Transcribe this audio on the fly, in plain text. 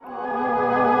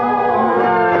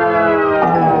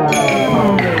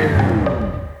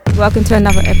welcome to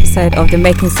another episode of the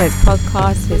Making Sense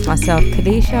podcast with myself,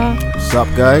 Kadisha. What's up,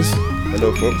 guys?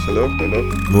 Hello, folks. Hello.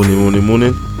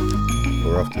 Morning.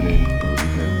 Or afternoon. Or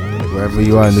evening. Wherever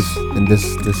you are in this.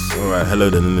 All right, hello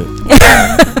then, innit?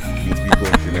 You to be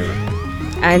born, you know.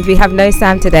 And we have no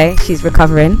Sam today. She's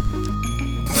recovering.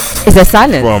 Is there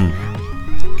silence? From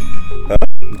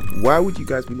Why would you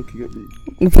guys be looking at me?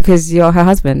 Because you're her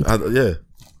husband. yeah.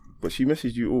 But she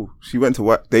messaged you all. She went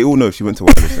to they all know she went to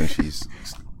wireless and she's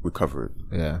recovering.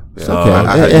 Yeah. It's Yeah.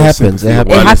 okay. It happens. It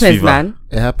Wireless happens, fever. man.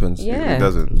 It happens. Yeah. It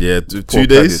doesn't. Yeah, two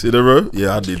days in a row.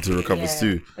 Yeah, I need to recover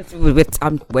too.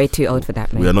 I'm way too old for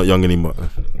that, man. We are not young anymore.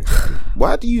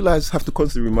 Why do you guys have to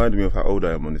constantly remind me of how old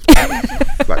I am on this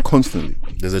podcast? Like constantly.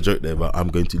 There's a joke there, but I'm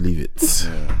going to leave it.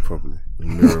 Yeah, probably. The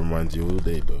mirror reminds you all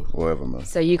day, bro. Whatever, man.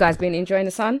 So you guys been enjoying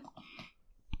the sun?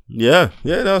 Yeah,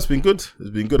 no, it's been good. It's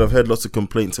been good. I've heard lots of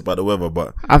complaints about the weather,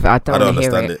 but I I don't don't want to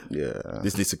hear understand it. it. Yeah.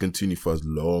 This needs to continue for as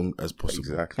long as possible.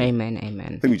 Exactly. Amen. I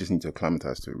think we just need to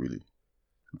acclimatize to it, really.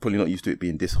 I'm probably not used to it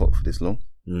being this hot for this long.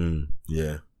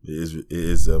 Yeah, it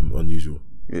is unusual.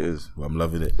 It is. But I'm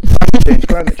loving it.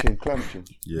 Climate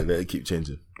change. Yeah, let it keep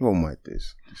changing. Oh my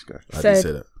days. This guy. I did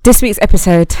say that. This week's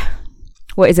episode,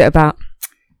 what is it about?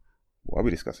 What are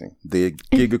we discussing? The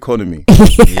gig economy.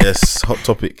 Yes, hot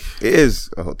topic. It is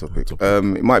a hot topic.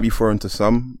 It might be foreign to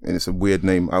some, and it's a weird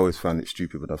name. I always found it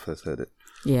stupid when I first heard it.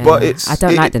 Yeah, But I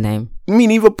don't like the name. Me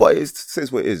neither, but it says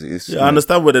what it is. It's, Yeah, I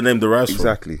understand where the name derives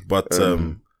exactly. from. But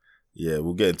yeah,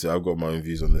 we'll get into it. I've got my own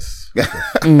views on this.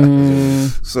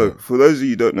 So, for those of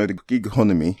you who don't know, the gig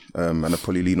economy, and I'll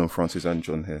probably lean on Francis and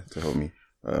John here to help me,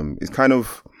 is kind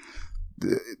of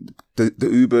the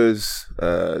Ubers,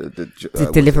 the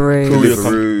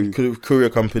Deliveroo. Courier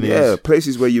companies. Yeah,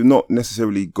 places where you've not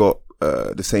necessarily got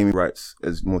the same rights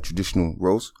as more traditional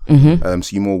roles. Mm-hmm.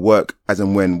 So you more work as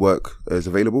and when work is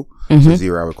available. Mm-hmm. So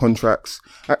 0-hour contracts,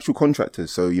 actual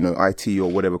contractors. So, IT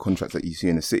or whatever contracts that you see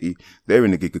in the city, they're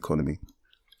in the gig economy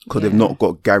because they've not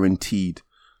got guaranteed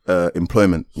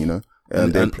employment, And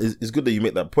it's good that you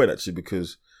make that point, actually,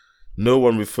 because no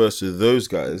one refers to those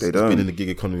guys as being in the gig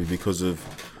economy because of,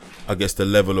 I guess, the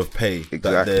level of pay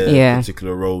that their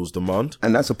particular roles demand.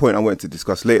 And that's a point I wanted to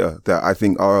discuss later, that I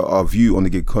think our view on the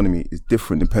gig economy is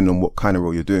different depending on what kind of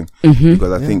role you're doing. Mm-hmm.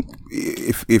 Because I think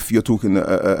if you're talking a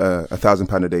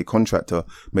 £1,000 a day contractor,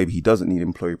 maybe he doesn't need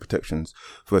employee protections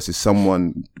versus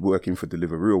someone working for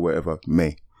Deliveroo or whatever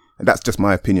may. And that's just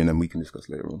my opinion, and we can discuss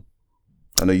later on.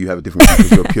 I know you have a different view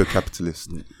because you're a pure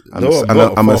capitalist.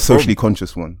 I'm a socially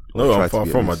conscious one. No, I'm far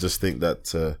from. I just think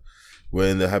that we're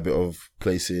in the habit of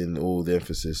placing all the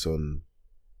emphasis on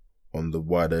the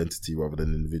wider entity rather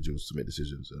than individuals to make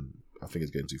decisions, and I think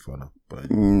it's getting too far now. But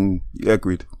yeah,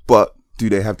 agreed. But do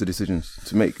they have the decisions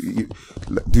to make?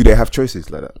 Do they have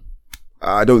choices like that?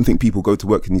 I don't think people go to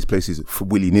work in these places for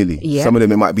willy-nilly. Yeah. Some of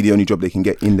them, it might be the only job they can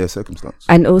get in their circumstance.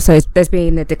 And also, there's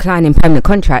been a decline in permanent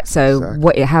contracts. So,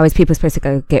 how is people supposed to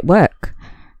go get work?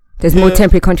 There's more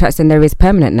temporary contracts than there is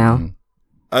permanent now.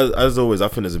 As always, I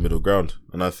think there's a middle ground,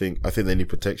 and I think they need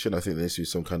protection. I think there needs to be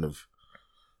some kind of,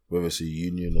 whether it's a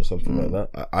union or something like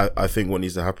that. I think what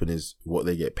needs to happen is what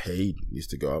they get paid needs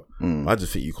to go up. I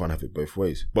just think you can't have it both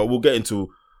ways. But we'll get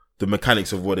into the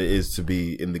mechanics of what it is to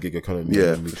be in the gig economy.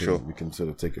 Yeah, and we can sort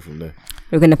of take it from there.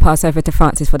 We're going to pass over to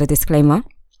Francis for the disclaimer.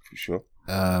 For sure.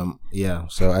 Yeah.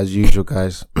 So as usual,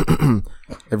 guys,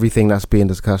 everything that's being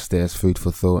discussed there is food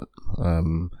for thought.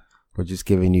 We're just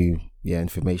giving you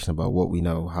information about what we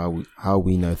know, how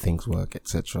we know things work,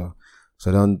 etc.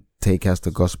 So don't take as the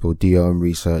gospel. Do your own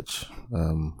research,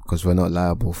 because we're not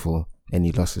liable for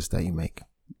any losses that you make.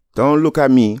 Don't look at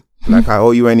me like I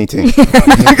owe you anything.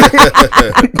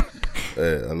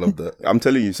 Yeah, I love that. I'm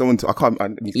telling you, I need to get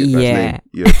that name.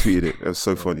 Yeah, tweeted it. It was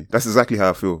so funny. That's exactly how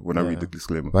I feel when I read the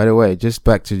disclaimer. By the way, just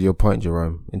back to your point,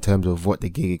 Jerome, in terms of what the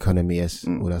gig economy is,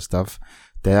 all that stuff,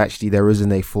 there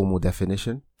isn't a formal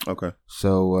definition. Okay.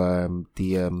 So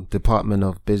the Department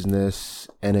of Business,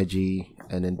 Energy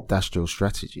and Industrial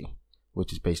Strategy,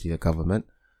 which is basically the government,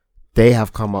 they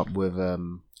have come up with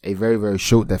a very, very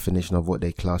short definition of what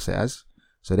they class it as.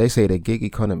 So they say the gig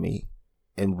economy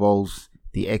involves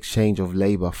the exchange of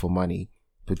labor for money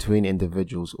between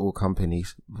individuals or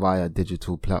companies via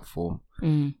digital platform.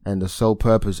 And the sole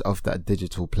purpose of that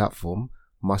digital platform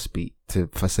must be to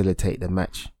facilitate the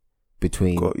match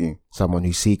between someone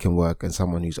who's seeking work and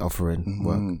someone who's offering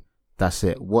work. That's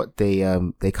it. What they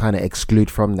kind of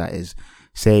exclude from that is,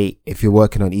 say if you're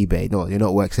working on eBay,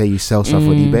 say you sell stuff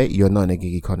on eBay, you're not in a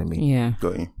gig economy. Yeah.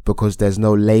 Got you. Because there's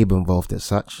no labor involved as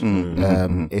such.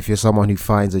 If you're someone who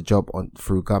finds a job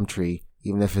through Gumtree,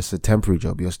 even if it's a temporary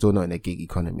job, you're still not in a gig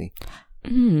economy.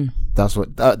 That's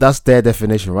what that's their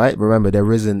definition, right? Remember,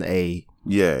 there isn't a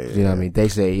you know what I mean. They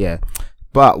say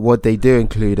but what they do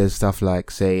include is stuff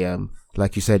like, say,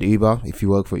 like you said, Uber. If you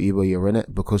work for Uber, you're in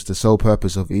it because the sole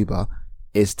purpose of Uber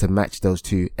is to match those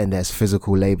two, and there's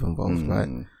physical labor involved,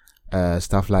 right?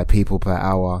 Stuff like people per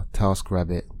hour,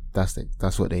 TaskRabbit.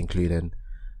 That's what they include in.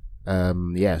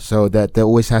 So that there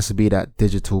always has to be that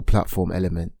digital platform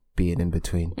element being in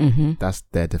between. That's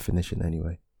their definition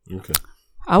anyway. Okay.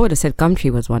 I would have said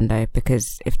Gumtree was one though,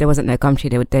 because if there wasn't no Gumtree,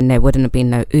 then there wouldn't have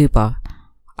been no Uber,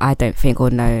 I don't think,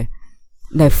 or no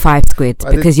 5 Squid,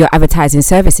 because you're advertising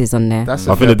services on there. I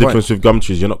think the difference with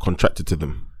Gumtree is you're not contracted to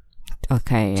them.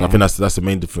 Okay. So I think that's the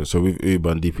main difference. So with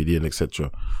Uber and DPD and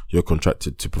etc., you're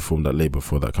contracted to perform that labor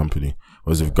for that company.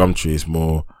 Whereas with Gumtree, it's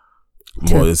more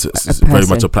it's very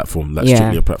much a platform, like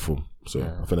strictly a platform. So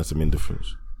I think that's the main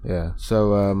difference. Yeah.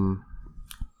 So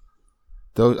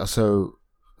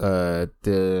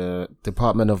the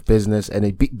Department of Business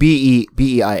and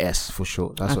BEIS for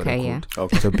short. That's what they're called.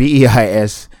 Okay. So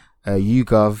BEIS,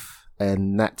 YouGov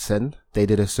and NatSen, they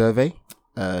did a survey,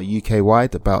 UK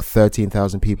wide. About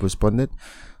 13,000 people responded.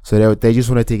 So they just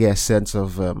wanted to get a sense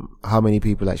of how many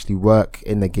people actually work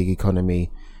in the gig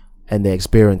economy and their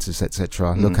experiences,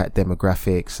 etc. Look at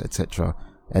demographics, etc.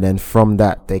 And then from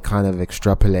that, they kind of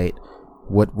extrapolate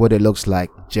what it looks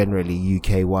like generally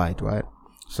UK wide, right?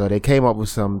 So they came up with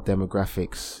some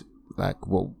demographics, like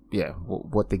what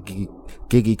the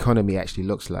gig economy actually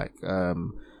looks like.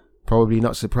 Probably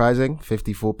not surprising,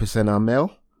 54% are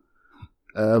male.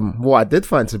 What I did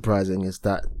find surprising is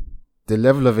that the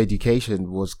level of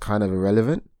education was kind of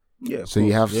irrelevant. Yeah. So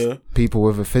you have people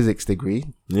with a physics degree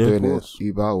doing it,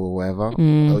 Uber or whatever,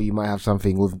 or you might have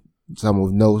someone with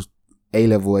no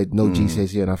A-level, no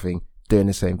GCSE or nothing, doing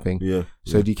the same thing. Yeah.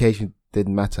 So education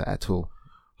didn't matter at all.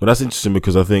 But that's interesting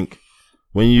because I think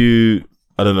when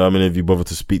I don't know, I mean, if you bother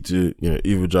to speak to,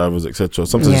 Uber drivers, etc.,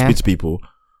 sometimes you speak to people,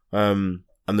 and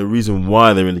the reason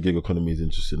why they're in the gig economy is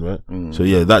interesting, right? So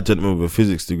that gentleman with a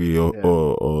physics degree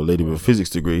or lady with a physics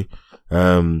degree,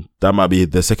 that might be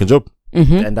their second job.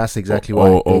 And that's exactly why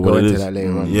they go into that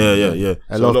later on. Yeah.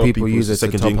 A lot of people use it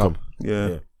second to top income. up.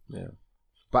 Yeah.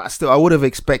 But still, I would have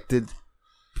expected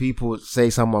people, say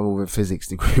someone with a physics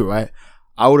degree, right?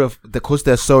 I would have, because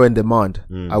they're so in demand,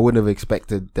 I wouldn't have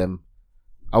expected them.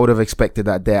 I would have expected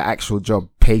that their actual job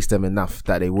pays them enough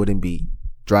that they wouldn't be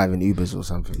driving Ubers or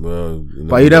something. Well,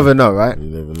 but you never know, right? You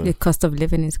never know. The cost of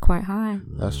living is quite high.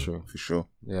 That's true. For sure.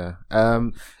 Yeah.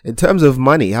 In terms of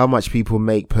money, how much people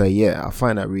make per year, I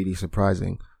find that really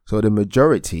surprising. So the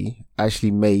majority actually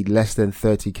made less than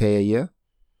 30k a year.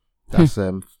 That's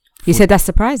you said that's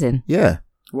surprising? Yeah.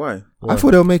 Why? I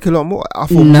thought they'll make a lot more. I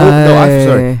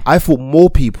thought I thought more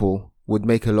people would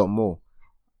make a lot more.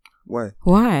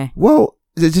 Why? Well,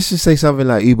 just to say something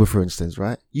like Uber, for instance,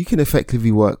 right? You can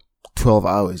effectively work 12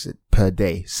 hours per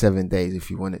day, 7 days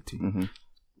if you wanted to.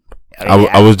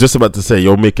 I was just about to say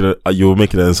you're making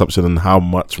an assumption on how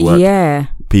much work they're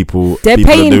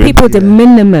paying people the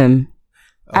minimum.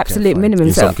 Okay, absolute minimum.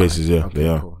 In some cases, they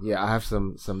are. Cool. Yeah, I have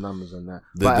some numbers on that.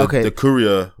 The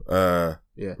courier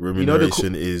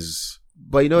remuneration is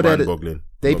mind-boggling.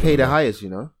 They pay the highest,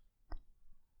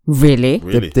 Really?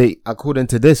 They according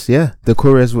to this, the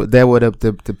couriers were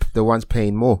the ones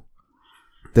paying more.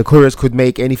 The couriers could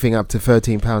make anything up to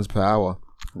 £13 per hour.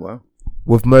 Wow.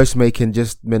 With most making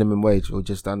just minimum wage or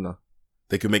just under.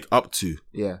 They could make up to.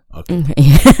 Yeah. Okay.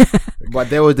 But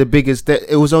they were the biggest.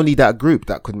 It was only that group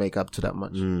that could make up to that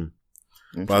much.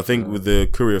 But I think with the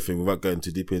courier thing, without going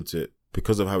too deep into it,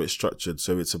 because of how it's structured,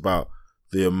 so it's about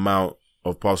the amount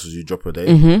of parcels you drop a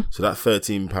day. So that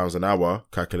 £13 an hour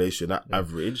calculation, that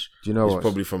average, do you know is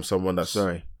probably from someone that's...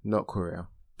 Sorry, not courier.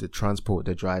 The transport,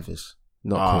 the drivers,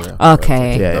 not courier.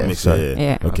 Okay. That makes sense.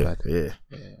 Yeah. Okay. Yeah.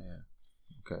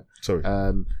 Okay. Sorry.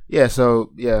 Around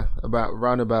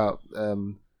about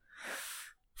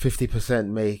 50%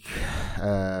 make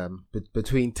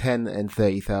between 10 and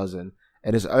 30,000,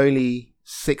 and it's only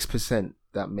 6%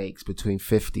 that makes between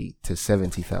 50 to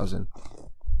 70,000,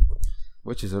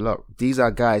 which is a lot. These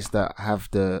are guys that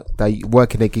that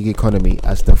work in the gig economy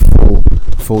as the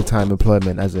full-time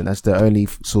employment, as the only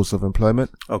source of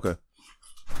employment. Okay.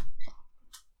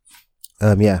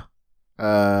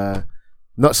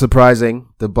 Not surprising.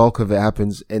 The bulk of it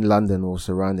happens in London or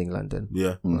surrounding London.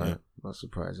 Yeah. Right. Not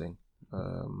surprising.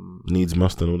 Needs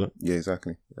must and all that. Yeah,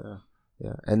 exactly. Yeah.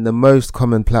 And the most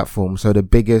common platform, so the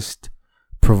biggest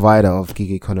provider of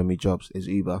gig economy jobs is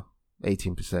Uber,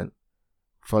 18%,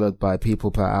 followed by people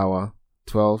per hour,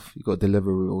 12. You got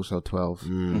Deliveroo, also 12.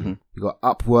 You got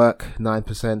Upwork,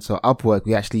 9%. So Upwork,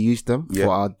 we actually use them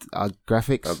for our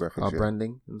graphics, our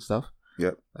branding and stuff.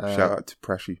 Yep. Shout out to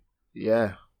Prashi.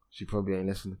 Yeah, she probably ain't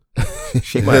listening.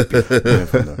 She might be. You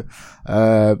never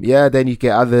know. Yeah, then you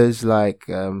get others like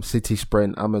City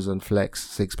Sprint, Amazon Flex,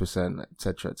 6%,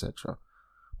 etc., etc.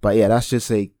 But yeah, that's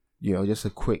just a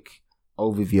quick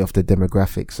overview of the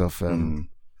demographics of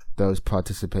those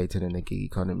participating in the gig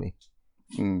economy.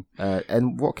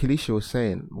 And what Kalisha was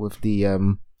saying with the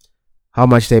how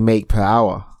much they make per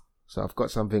hour. So I've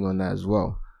got something on that as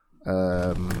well.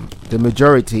 The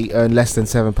majority earn less than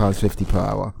 £7.50 per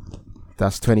hour.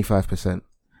 That's 25%.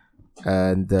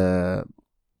 And the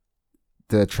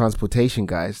transportation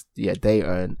guys, they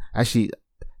earn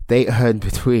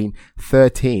between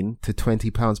 £13 to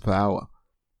 £20 per hour,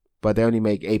 but they only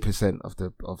make 8% of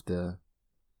the.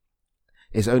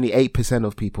 It's only 8%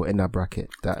 of people in that bracket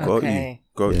that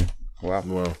Got you.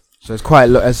 Wow. So it's quite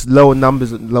it's low number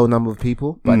of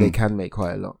people, but they can make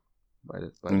quite a lot.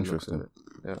 Interesting.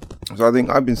 Yeah. So I think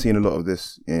I've been seeing a lot of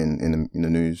this in the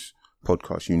news,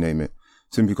 podcasts, you name it,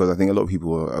 simply because I think a lot of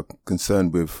people are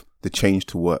concerned with the change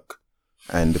to work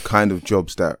and the kind of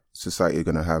jobs that society are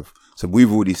going to have. So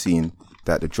we've already seen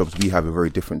that the jobs we have are very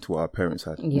different to what our parents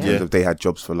had. In terms of they had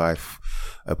jobs for life,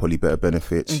 probably better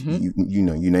benefits, you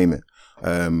name it.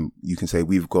 You can say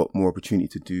we've got more opportunity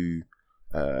to do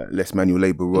less manual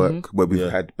labor work, where we've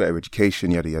had better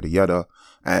education, yada, yada, yada.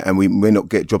 And we may not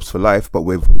get jobs for life, but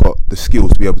we've got the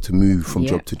skills to be able to move from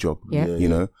job to job, you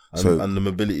know? And the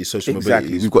mobility, social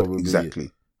mobility is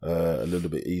a little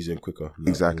bit easier and quicker.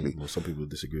 Exactly. Well, some people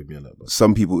disagree with me on that. But.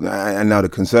 Some people, and now the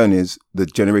concern is the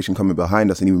generation coming behind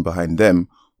us and even behind them,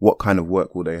 what kind of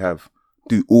work will they have?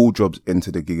 Do all jobs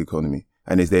enter the gig economy?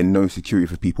 And is there no security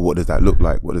for people? What does that look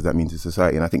like? What does that mean to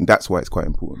society? And I think that's why it's quite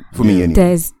important for me anyway.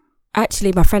 There's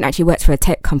actually, my friend actually works for a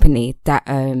tech company that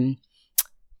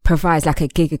provides like a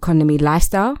gig economy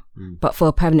lifestyle, but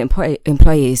for permanent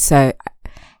employees. So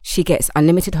she gets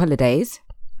unlimited holidays.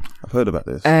 I've heard about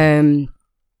this.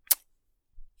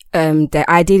 They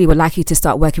ideally would like you to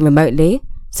start working remotely,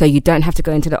 so you don't have to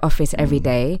go into the office every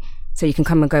day. So you can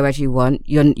come and go as you want.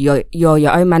 You're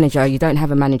your own manager. You don't have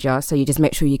a manager, so you just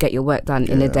make sure you get your work done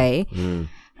in a day.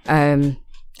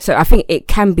 So I think it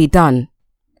can be done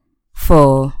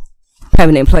for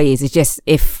permanent employees. It just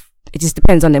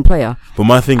depends on the employer. But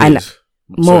my thing is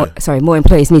more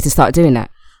employees need to start doing that.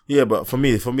 Yeah, but for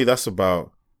me that's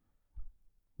about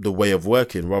the way of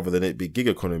working rather than it be gig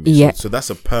economy. Yeah. So that's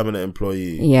a permanent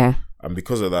employee. Yeah. And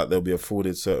because of that, they'll be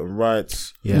afforded certain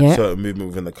rights, certain movement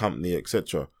within the company,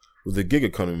 etc. With the gig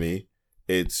economy,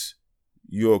 it's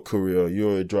you're a courier,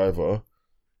 you're a driver.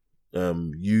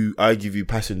 I give you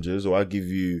passengers, or I give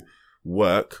you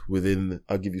work within.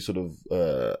 I give you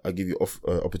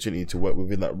opportunity to work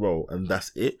within that role, and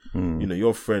that's it. You know,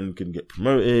 your friend can get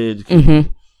promoted,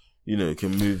 can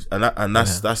move, and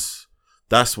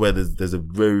that's where there's a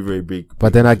very, very big.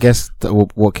 But then I guess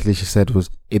what Kalisha said was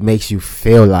it makes you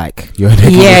feel like you're in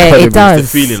a it does.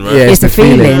 It's the feeling, right? Yeah, it's the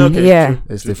feeling.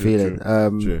 It's the feeling.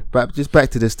 True. But just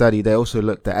back to the study, they also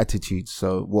looked at attitudes,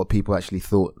 so what people actually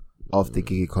thought of the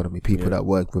gig economy, people that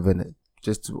work within it.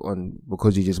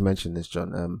 Because you just mentioned this,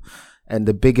 John. And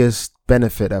the biggest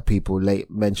benefit that people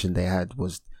mentioned they had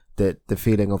was the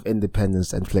feeling of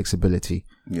independence and flexibility.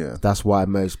 Yeah, that's why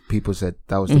most people said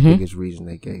that was the biggest reason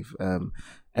they gave.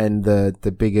 And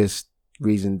the biggest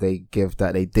reason they give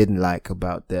that they didn't like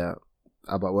about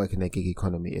working in the gig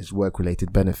economy is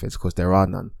work-related benefits, because there are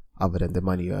none other than the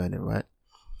money you're earning. Right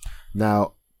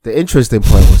now, the interesting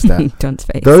point was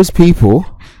that those people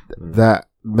that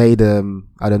made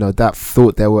that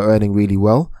thought they were earning really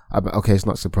well. Okay, it's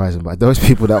not surprising, but those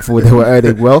people that thought they were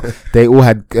earning well, they all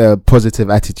had positive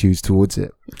attitudes towards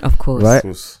it. Of course, right? Of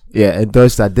course. Yeah, and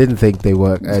those that didn't think they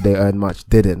earned much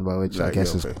didn't. Well, which I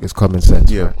guess is common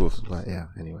sense. Yeah, right? Of course. But yeah,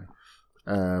 anyway,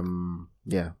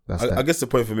 that's I guess the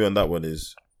point for me on that one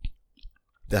is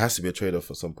there has to be a trade-off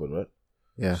at some point, right?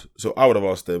 Yeah. So I would have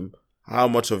asked them, how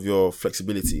much of your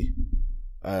flexibility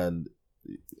and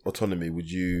autonomy would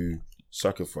you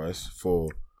sacrifice for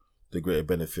the greater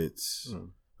benefits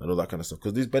and all that kind of stuff?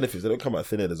 Because these benefits, they don't come out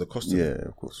thin air. There's a cost to them. Yeah,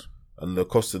 of course. And the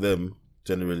cost to them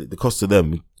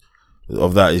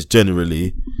of that is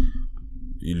generally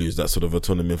you lose that sort of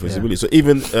autonomy and flexibility. So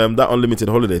even that unlimited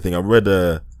holiday thing, I read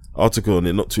an article on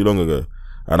it not too long ago,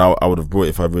 and I would have brought it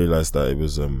if I realised that it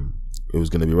was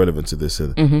going to be relevant to this.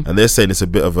 And they're saying it's a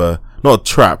bit of not a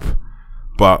trap,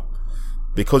 but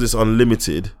because it's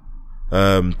unlimited,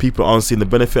 people aren't seeing the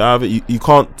benefit out of it.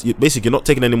 You're not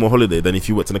taking any more holiday than if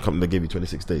you worked in a company that gave you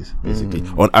 26 days, basically,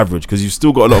 on average, because you've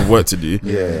still got a lot of work to do.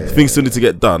 Things still need to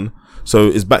get done. So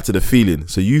it's back to the feeling.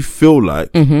 So you feel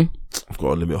like, I've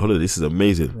got unlimited holiday. This is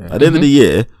amazing. At the end of the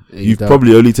year, you've don't.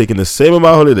 probably only taken the same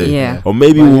amount of holiday. Yeah. Or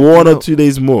maybe Well, you 1 know- or 2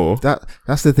 days more.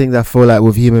 That's the thing that I feel like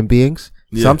with human beings.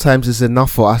 Yeah. Sometimes it's enough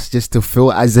for us just to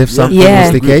feel as if something Yeah.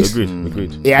 is the Agreed, case.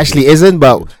 Agreed. It actually isn't,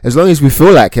 but as long as we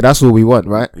feel like it, that's all we want,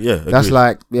 right? Yeah. That's agreed.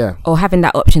 like, yeah, Or having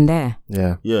that option there.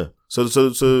 yeah. Yeah. So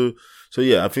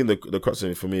yeah, I think the crux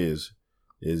of it for me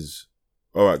is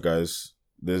all right, guys.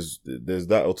 There's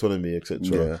that autonomy, etc.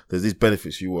 Yeah. There's these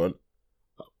benefits you want.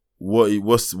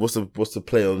 What's the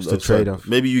play on the trade-off?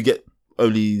 Maybe you get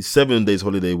only 7 days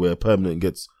holiday where permanent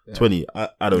gets 20.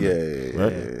 I don't know. Yeah.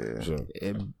 Right? So,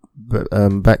 But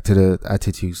back to the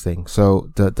attitudes thing.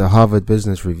 So the Harvard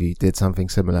Business Review did something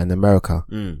similar in America.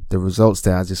 The results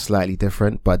there are just slightly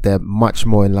different, but they're much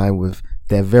more in line with.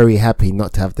 They're very happy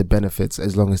not to have the benefits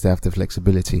as long as they have the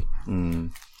flexibility.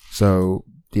 So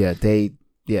they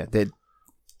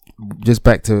just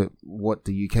back to what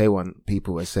the UK one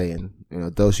people were saying. You know,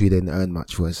 those who didn't earn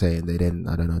much were saying they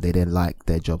didn't like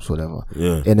their jobs, whatever.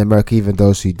 yeah. In America, even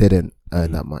those who didn't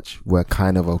earn that much were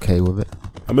kind of okay with it.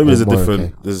 And maybe there's a more different,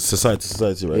 okay. there's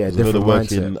society, right? Yeah, Because I know the different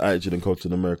working mindset. attitude and culture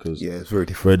in America is Yeah, it's very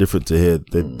different. very different to here.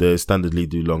 They standardly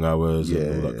do long hours and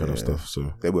all that kind Yeah. of stuff.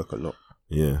 So They work a lot.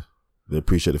 yeah, they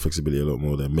appreciate the flexibility a lot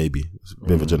more than maybe. It's a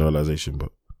bit of a generalization,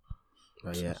 but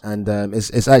Yeah, and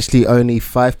it's actually only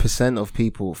 5% of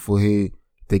people for who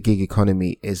the gig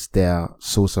economy is their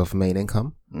source of main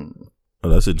income. oh,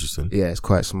 that's interesting. Yeah, it's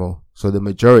quite small. So the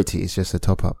majority is just a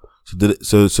top up.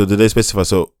 So did they specify?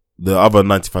 So the other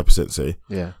 95% say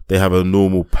Yeah. they have a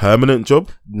normal permanent job.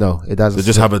 No, it doesn't. They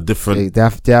just have a different. They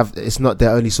have. It's not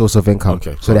their only source of income.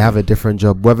 Okay, So they have a different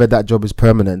job. Whether that job is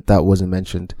permanent, that wasn't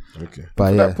mentioned. Okay. But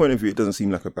From yeah, that point of view, it doesn't seem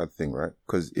like a bad thing, right?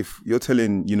 Because if you're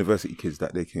telling university kids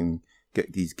that they can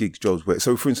get these gig jobs,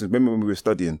 so for instance, remember when we were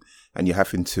studying and you're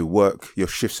having to work your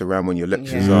shifts around when your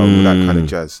lectures are, all that kind of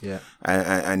jazz. Yeah.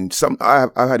 And some I've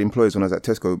had employers when I was at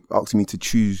Tesco asking me to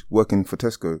choose working for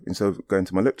Tesco instead of going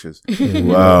to my lectures.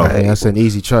 Wow. I think that's an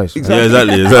easy choice. Exactly.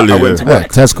 Yeah, exactly. I went to Yeah, work.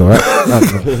 Tesco, right?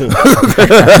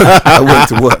 I went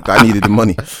to work. I needed the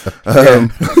money.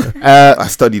 I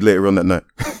studied later on that night.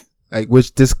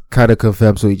 Which this kind of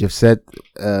confirms what you just said.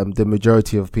 The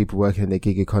majority of people working in the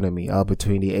gig economy are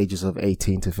between the ages of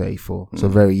 18 to 34. So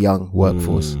very young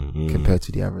workforce compared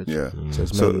to the average. Yeah. So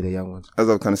it's So- mainly the young ones. As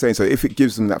I was kind of saying, so if it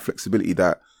gives them that flexibility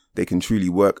that they can truly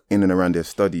work in and around their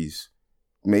studies,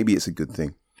 maybe it's a good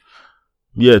thing.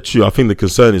 Yeah, true. I think the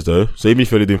concern is though. So even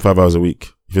if you're only doing 5 hours a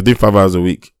week, if you're doing 5 hours a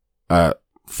week at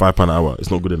 £5 an hour,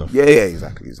 it's not good enough. Yeah,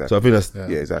 exactly. So I think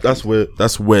Yeah, exactly.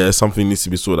 that's where something needs to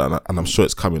be sorted out, and I'm sure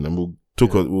it's coming. And we'll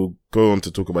go on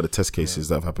to talk about the test cases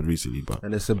that have happened recently. But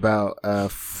And it's about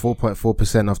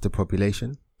 4.4% of the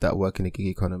population that work in the gig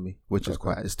economy, which is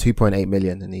it's 2.8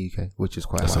 million in the UK, which is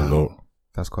quite that's high. a lot.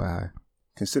 That's quite high.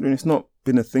 Considering it's not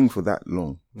been a thing for that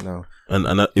long. No. And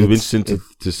it would be interesting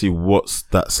to see what's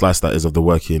that slice that is of the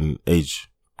working age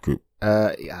group.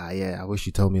 Yeah, I wish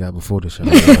you told me that before the show.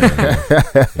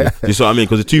 You see what I mean?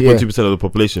 Because it's 2.2% of the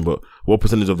population, but what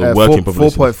percentage of the working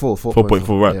population?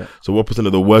 4.4, right? Yeah. So what percent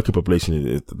of the working population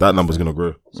is that number's going to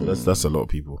grow? So that's a lot of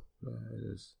people.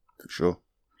 For sure.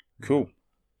 Cool.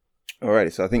 All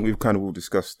right. So I think we've kind of all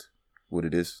discussed what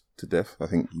it is to death. I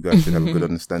think you guys should have a good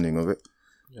understanding of it.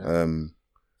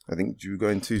 I think, do you go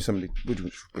into somebody? Where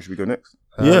should we go next?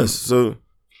 Yes. So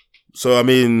I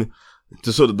mean,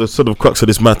 the sort of crux of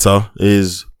this matter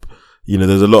is,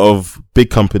 there's a lot of big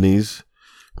companies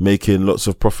making lots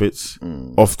of profits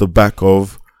off the back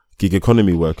of gig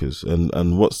economy workers,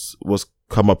 and what's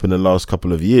come up in the last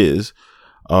couple of years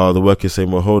are the workers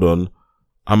saying, well, hold on,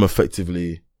 I'm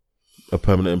effectively a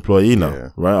permanent employee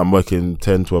now, right? I'm working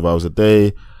 10, 12 hours a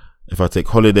day. If I take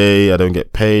holiday, I don't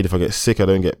get paid. If I get sick, I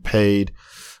don't get paid.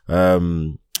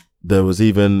 There was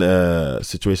even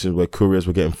situations where couriers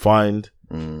were getting fined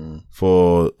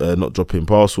for not dropping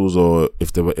parcels, or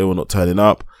if they were ill, not turning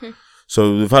up.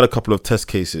 So we've had a couple of test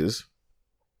cases.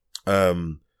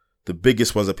 The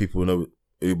biggest ones that people know,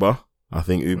 Uber. I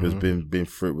think Uber's been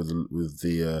through it with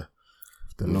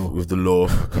the law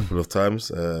a couple of times.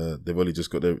 They've only just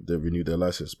got they renewed their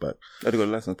license back. Oh, they got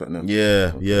a license back now.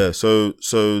 Yeah. So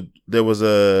there was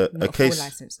a case.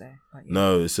 License there,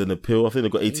 No, it's an appeal. I think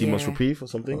they've got 18 months reprieve or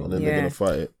something, and then they're gonna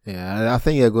fight it. Yeah, I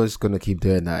think they're just going to keep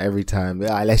doing that every time.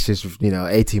 Yeah, let's just,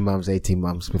 18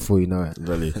 months before you know it.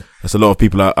 Really, that's a lot of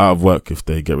people out of work if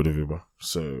they get rid of Uber.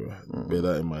 So bear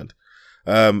that in mind.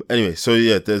 Anyway, so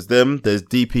yeah, there's them. There's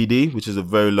DPD, which is a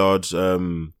very large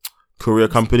courier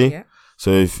company. Yeah. So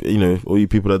if all you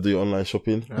people that do online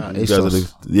shopping, you guys are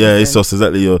ASOS. ASOS,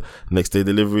 exactly, your next day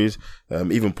deliveries.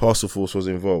 Even Parcel Force was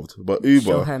involved, but Uber.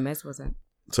 Sure, Hermes was it?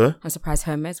 Sir? I'm surprised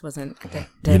Hermes wasn't.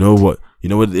 You know what?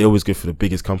 They always go for the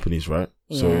biggest companies, right?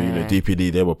 So, Yeah.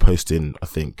 DPD, they were posting, I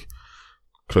think,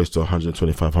 close to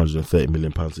 125, 130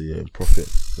 million pounds a year in profit,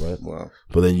 right? Wow.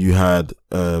 But then you had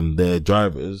their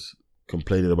drivers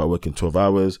complaining about working 12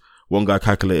 hours. One guy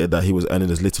calculated that he was earning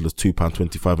as little as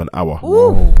 £2.25 an hour.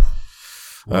 Ooh.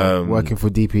 Working for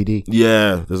DPD.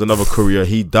 Yeah, there's another courier.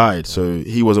 He died, so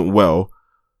he wasn't well,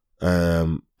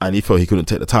 and he felt he couldn't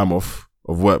take the time off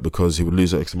of work because he would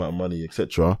lose X amount of money,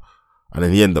 etc. And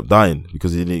then he ended up dying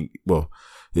because he didn't. Well,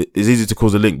 it's easy to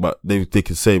cause a link, but they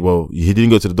could say, well, he didn't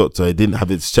go to the doctor, he didn't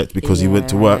have it checked because he went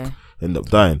to work, ended up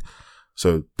dying.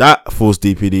 So that forced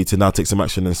DPD to now take some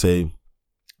action and say,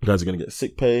 you guys are going to get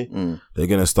sick pay. They're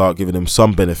going to start giving them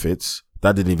some benefits.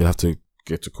 That didn't even have to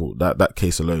get to court. That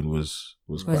case alone was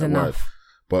quite enough.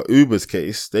 wide. But Uber's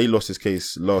case, they lost his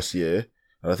case last year.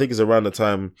 And I think it's around the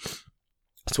time,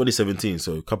 2017.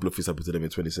 So a couple of things happened to them in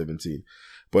 2017.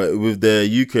 But with their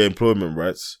UK employment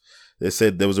rights, they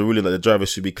said there was a ruling that the drivers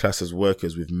should be classed as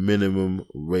workers with minimum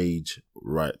wage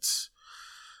rights.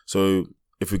 So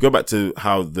if we go back to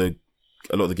how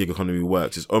a lot of the gig economy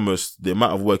works, it's almost the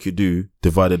amount of work you do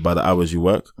divided by the hours you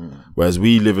work. Whereas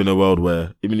we live in a world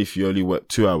where even if you only work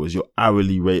 2 hours, your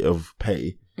hourly rate of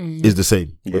pay is the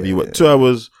same. Whether you work 2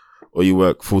 hours or you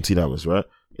work 14 hours, right?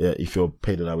 Yeah, if you're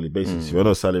paid on an hourly basis. If you're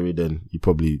not salary, then you're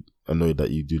probably annoyed that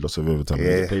you do lots of overtime and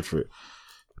you get paid for it.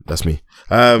 That's me.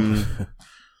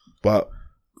 But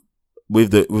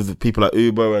with the people like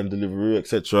Uber and Deliveroo,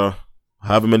 etc.,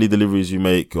 however many deliveries you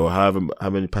make or how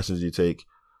many passengers you take,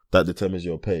 that determines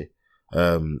your pay.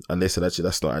 And they said actually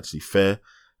that's not actually fair.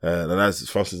 And as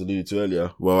Francis alluded to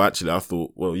earlier, well, actually I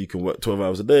thought, well, you can work 12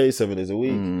 hours a day, 7 days a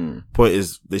week. Point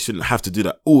is, they shouldn't have to do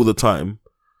that all the time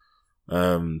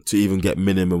to even get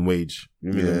minimum wage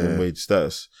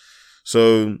status.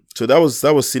 So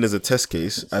that was seen as a test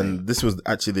case, and this was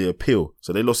actually the appeal.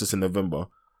 So they lost this in November.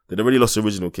 They'd already lost the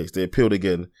original case. They appealed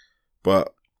again,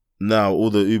 but now all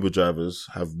the Uber drivers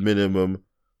have minimum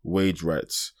wage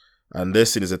rights, and they're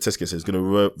seen as a test case. So it's going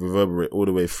to reverberate all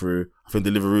the way through. I think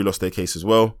Deliveroo lost their case as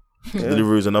well.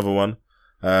 Deliveroo is another one.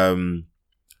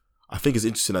 I think it's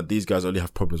interesting that these guys only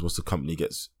have problems once the company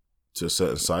gets to a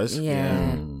certain size.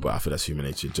 Yeah. But I think that's human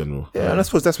nature in general. Yeah, and I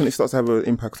suppose that's when it starts to have an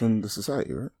impact on the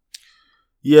society, right?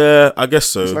 Yeah, I guess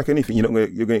so. It's like anything, you're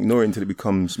going to ignore it until it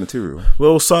becomes material.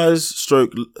 Well, size,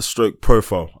 stroke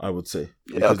profile, I would say.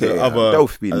 Yeah, okay, that would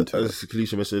feed into it. As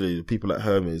Kalisha mentioned earlier, people like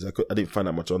Hermes, I didn't find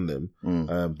that much on them,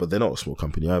 but they're not a small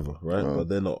company either, right?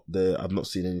 But I've not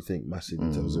seen anything massive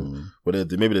in terms of,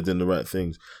 maybe they're doing the right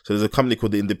things. So there's a company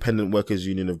called the Independent Workers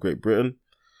Union of Great Britain,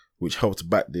 which helped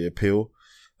back the appeal.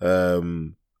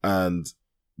 And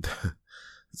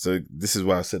so this is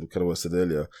why I said kind of what I said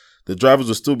earlier. The drivers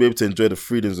will still be able to enjoy the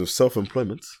freedoms of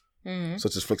self-employment,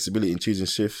 such as flexibility in choosing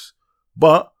shifts,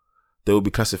 but they will be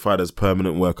classified as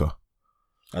permanent worker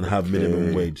and have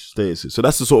minimum wage status. So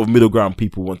that's the sort of middle ground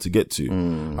people want to get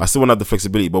to. I still want to have the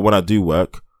flexibility, but when I do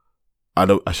work,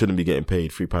 I shouldn't be getting paid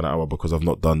 £3 an hour because I've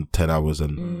not done 10 hours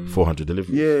and 400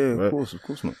 deliveries. Yeah, right? of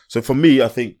course not. So for me, I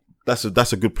think that's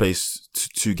a good place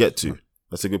to get to.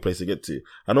 That's a good place to get to.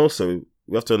 And also,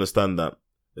 we have to understand that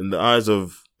in the eyes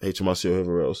of HMRC or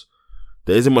whoever else,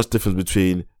 there isn't much difference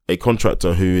between a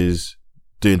contractor who is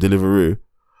doing Deliveroo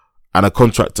and a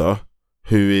contractor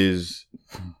who is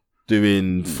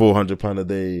doing £400 a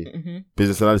day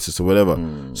business analysis or whatever.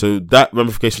 So that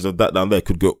ramifications of that down there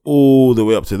could go all the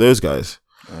way up to those guys.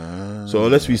 So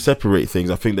unless we separate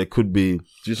things, I think there could be. Do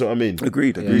you see what I mean?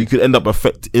 Agreed. You could end up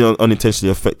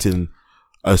unintentionally affecting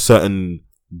a certain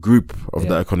group of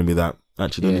the economy that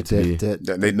actually don't need to be.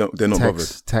 They're not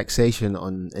bothered. Taxation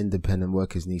on independent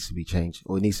workers needs to be changed,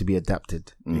 or it needs to be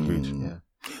adapted. Agreed. Yeah.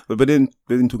 But they've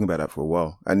been talking about that for a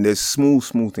while, and there's small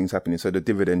things happening. So the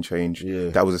dividend change,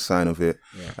 that was a sign of it.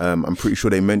 I'm pretty sure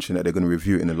they mentioned that they're going to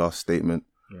review it in the last statement.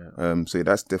 So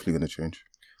that's definitely going to change.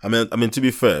 I mean, to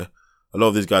be fair, a lot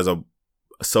of these guys are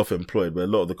self-employed, but a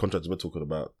lot of the contractors we're talking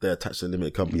about, they're attached to a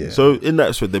limited company. So in that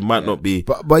respect, they might not be.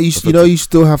 But you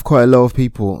still have quite a lot of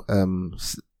people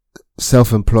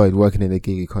self-employed working in the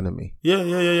gig economy.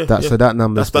 So that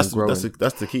number's been growing.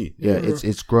 That's the key. Yeah,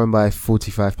 it's grown by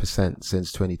 45%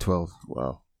 since 2012.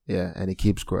 Wow. Yeah, and it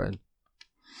keeps growing.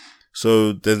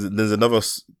 So there's another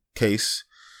case,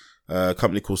 a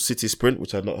company called City Sprint,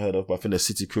 which I've not heard of, but I think they're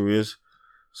city couriers.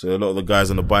 So a lot of the guys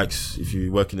on the bikes, if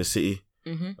you work in the city,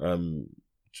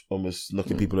 almost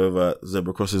knocking people over at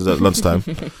zebra crossings at lunchtime,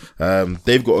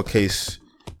 they've got a case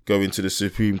going to the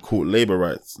Supreme Court labour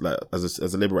rights, like as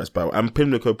a labour rights battle, and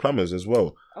Pimlico Plumbers as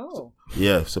well. Oh,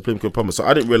 yeah, so Pimlico Plumbers. So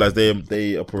I didn't realise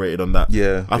they operated on that.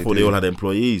 Yeah, I thought they all had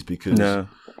employees because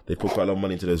They put quite a lot of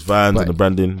money into those vans But and the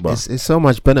branding. But it's so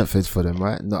much benefits for them,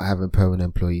 right? Not having permanent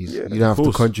employees. Yeah, you don't have to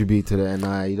course. contribute to the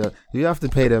NI. You don't have to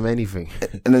pay them anything.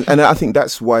 And I think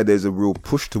that's why there's a real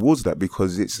push towards that,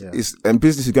 because it's and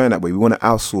business is going that way. We want to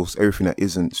outsource everything that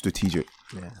isn't strategic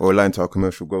or aligned to our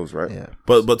commercial goals, right? Yeah.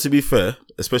 But to be fair,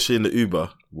 especially in the Uber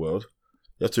world,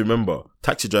 you have to remember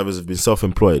taxi drivers have been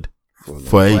self-employed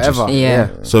for ages. Forever.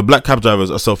 Yeah. So black cab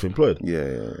drivers are self-employed.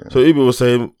 Yeah. So Uber was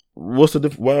saying, what's the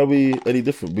why are we any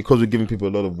different? Because we're giving people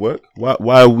a lot of work.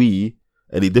 Why are we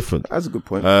any different? That's a good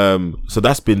point. So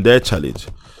that's been their challenge,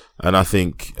 and I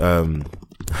think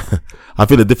I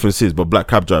think the difference is, but black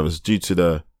cab drivers, due to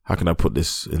the, how can I put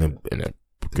this in a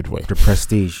good way? The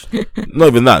prestige. Not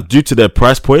even that, due to their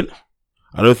price point,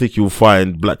 I don't think you'll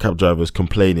find black cab drivers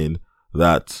complaining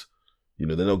that, you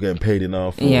know, they're not getting paid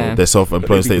enough. Or Yeah. their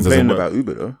self-employed They status doesn't complain work. about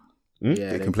Uber though.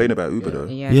 Yeah, They complain about Uber though.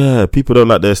 Yeah. Yeah, people don't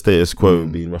like their status quo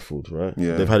being ruffled, right?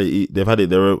 Yeah. They've had it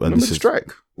their own. And Remember this the is,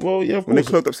 strike well, yeah, of when they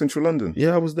course. clogged up central London?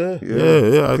 Yeah, I was there. Yeah.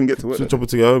 Yeah. I Couldn't get to work switched up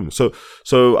to go home.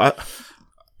 So I,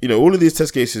 you know, all of these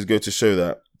test cases go to show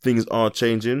that things are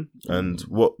changing, and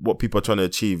what people are trying to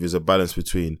achieve is a balance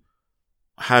between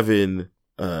having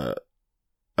a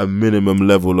minimum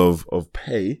level of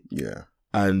pay Yeah.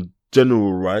 and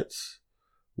general rights,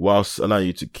 whilst allowing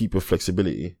you to keep your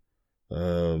flexibility,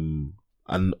 and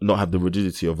not have the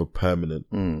rigidity of a permanent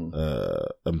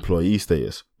employee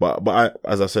status. But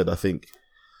as I said, I think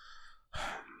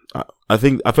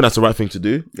that's the right thing to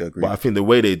do. Yeah, agreed. But I think the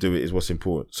way they do it is what's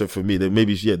important. So for me, there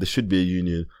should be a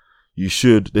union.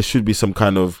 There should be some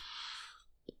kind of,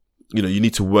 you know, you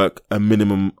need to work a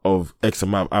minimum of X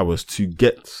amount of hours to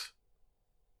get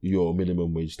your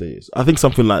minimum wage status. I think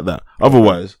something like that.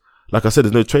 Otherwise, like I said,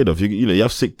 there's no trade-off. You know, you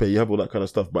have sick pay, you have all that kind of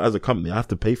stuff. But as a company, I have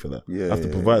to pay for that. Yeah, I have to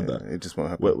provide that. It just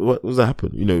won't happen. What does that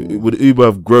happen? You know, would Uber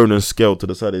have grown and scaled to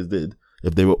the side it did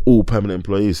if they were all permanent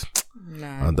employees? No.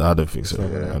 And I don't think so.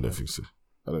 I don't think so.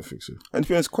 And to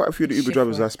be honest, quite a few of the Uber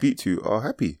drivers I speak to are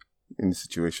happy in the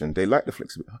situation. They like the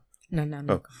flexibility.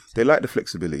 No. They like the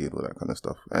flexibility and all that kind of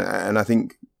stuff. And I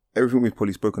think everything we've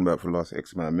probably spoken about for the last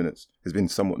X amount of minutes has been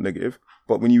somewhat negative.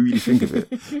 But when you really think of it,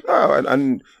 no,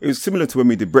 and it was similar to when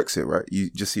we did Brexit, right? You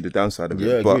just see the downside of it.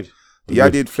 Yeah, but agreed. the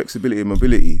idea of flexibility and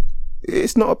mobility,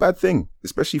 it's not a bad thing,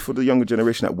 especially for the younger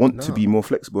generation that want to be more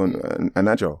flexible and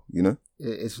agile, you know?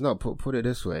 It's not. Put it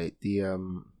this way: the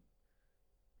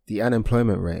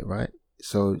unemployment rate, right?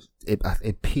 So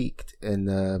it peaked in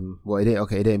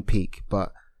it didn't peak,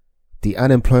 but the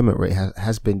unemployment rate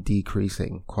has been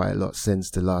decreasing quite a lot since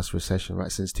the last recession,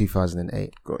 right? Since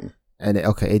 2008. Got you. And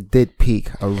it did peak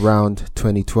around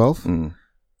 2012. Mm.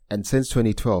 And since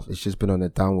 2012, it's just been on a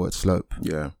downward slope.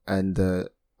 Yeah. And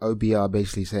OBR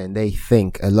basically saying they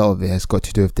think a lot of it has got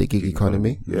to do with the gig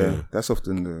economy. Yeah. That's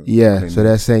often the... Yeah. So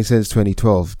they're saying since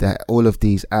 2012 that all of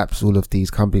these apps, all of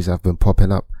these companies have been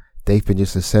popping up. They've been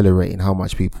just accelerating how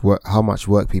much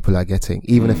work people are getting,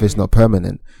 even if it's not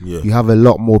permanent. Yeah. You have a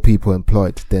lot more people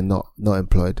employed than not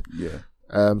employed. Yeah.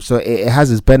 So it has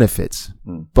its benefits,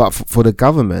 but for the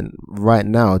government right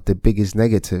now, the biggest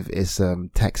negative is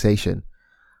taxation,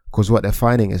 because what they're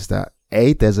finding is that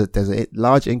there's a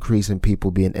large increase in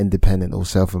people being independent or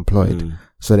self-employed,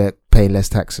 so they're paying less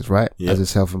taxes, right? Yeah. As a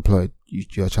self-employed,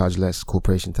 you're charged less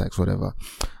corporation tax, whatever.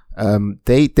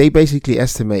 They basically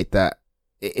estimate that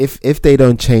if they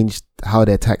don't change how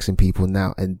they're taxing people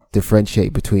now and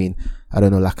differentiate between, I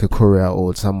don't know, like a courier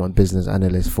or someone business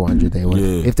analyst 400 day,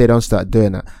 if they don't start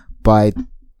doing that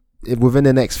within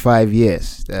the next 5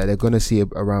 years, they're going to see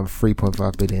around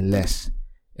 3.5 billion less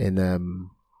in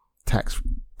tax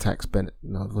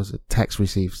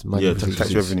receipts, money receipts.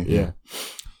 Tax revenue.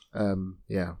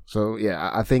 Yeah. So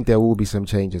I think there will be some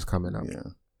changes coming up. Yeah.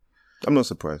 I'm not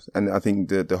surprised. And I think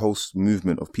the whole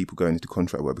movement of people going into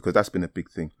contract work, because that's been a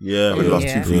big thing over the last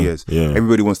 2-3 years. Yeah.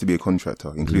 Everybody wants to be a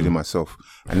contractor, including myself.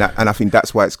 And I think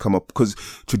that's why it's come up, because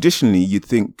traditionally you'd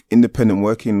think independent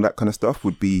working, that kind of stuff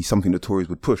would be something the Tories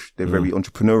would push. They're very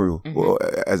entrepreneurial or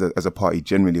as a party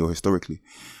generally or historically.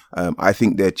 I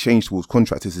think their change towards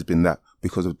contractors has been that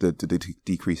because of the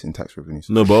decrease in tax revenues.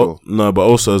 But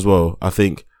also as well, I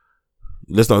think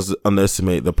let's not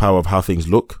underestimate the power of how things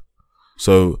look.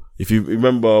 So if you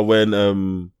remember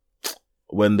when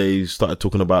they started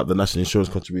talking about the national insurance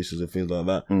contributions and things like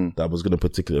that, that was going to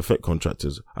particularly affect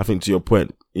contractors. I think to your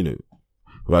point, you know,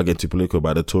 without getting too political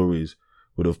about the Tories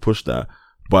would have pushed that,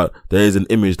 but there is an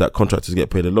image that contractors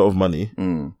get paid a lot of money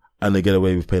and they get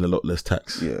away with paying a lot less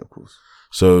tax. Yeah, of course.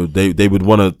 So they would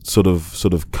want to sort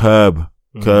of curb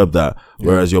that,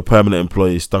 whereas your permanent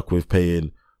employee is stuck with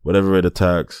paying whatever rate of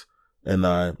tax,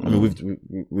 I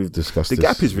mean, we've discussed The this.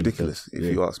 gap is ridiculous, if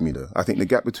you ask me, though. I think the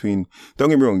gap between, don't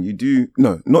get me wrong,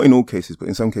 not in all cases, but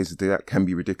in some cases, the gap can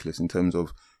be ridiculous in terms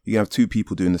of you can have two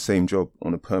people doing the same job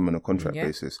on a permanent contract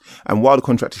basis. And while the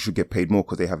contractor should get paid more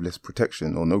because they have less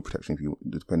protection or no protection,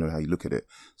 depending on how you look at it,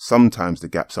 sometimes the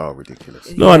gaps are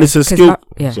ridiculous. No, and it's a skill.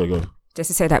 Sorry, go on. Just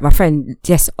to say that my friend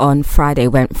just on Friday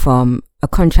went from a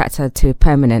contractor to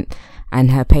permanent,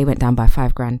 and her pay went down by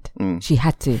 $5,000. She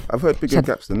had to. I've heard bigger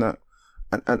gaps than that.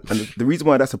 And the reason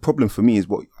why that's a problem for me is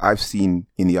what I've seen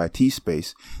in the IT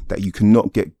space, that you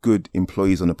cannot get good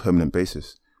employees on a permanent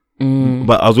basis.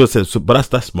 But I was going to say, but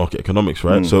that's market economics,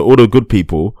 right? So all the good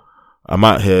people, I'm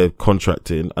out here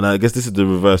contracting, and I guess this is the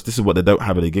reverse. This is what they don't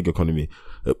have in the gig economy,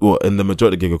 or in the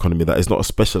majority of the gig economy, that it's not a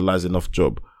specialized enough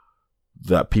job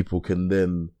that people can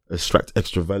then extract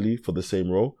extra value for the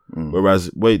same role. Whereas,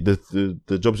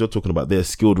 the jobs you're talking about, they're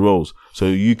skilled roles. So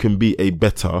you can be a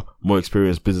better, more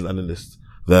experienced business analyst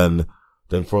than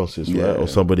Francis, right? Or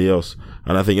somebody else.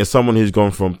 And I think as someone who's gone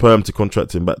from perm to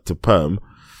contracting back to perm,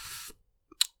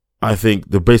 I think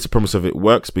the basic premise of it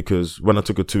works, because when I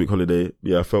took a 2-week holiday,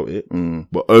 I felt it.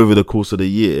 But over the course of the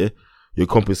year, you're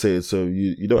compensated. So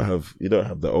you don't have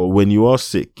that. Or when you are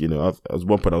sick, at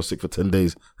one point I was sick for 10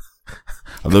 days.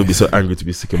 I've never been so angry to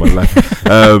be sick in my life.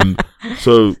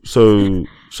 So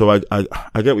I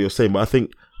get what you're saying, but I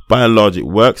think by and large it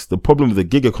works. The problem with the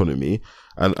gig economy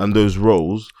and those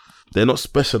roles, they're not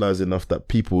specialized enough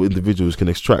that individuals can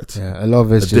extract. Yeah, a lot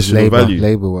of it's just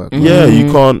labor work. Yeah,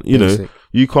 you can't,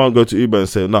 you can't go to Uber and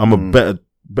say, no, I'm a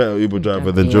better Uber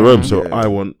driver than Jerome, so I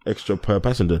want extra per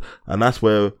passenger. And that's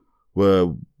where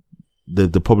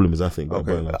the problem is, I think.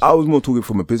 Okay. I was more talking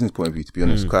from a business point of view, to be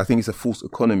honest, because I think it's a false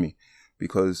economy,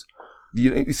 because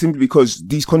it's simply because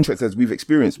these contracts, as we've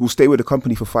experienced, will stay with the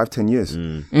company for 5-10 years. So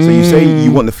you say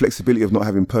you want the flexibility of not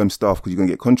having perm staff because you're going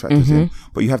to get contractors in,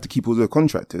 but you have to keep all the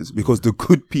contractors because the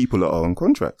good people are on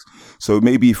contracts. So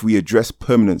maybe if we address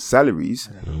permanent salaries,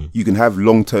 you can have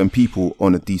long-term people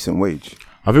on a decent wage.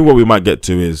 I think what we might get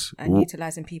to is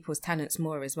utilising people's talents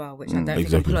more as well, which I don't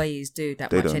think employees do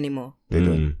that much anymore. They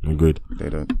don't. Agreed. They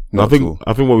don't. I think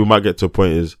what we might get to a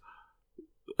point is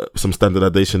some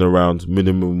standardization around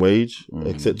minimum wage,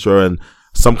 etc., and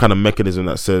some kind of mechanism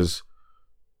that says,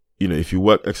 if you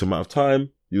work X amount of time,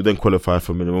 you then qualify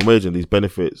for minimum wage and these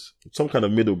benefits. Some kind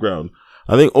of middle ground.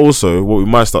 I think also what we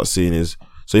might start seeing is,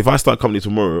 so if I start a company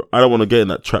tomorrow, I don't want to get in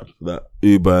that trap that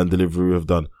Uber and Deliveroo have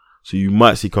done. So you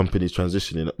might see companies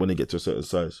transitioning when they get to a certain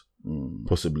size,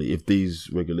 possibly, if these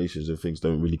regulations and things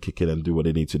don't really kick in and do what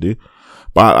they need to do.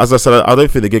 But as I said, I don't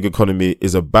think the gig economy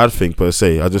is a bad thing per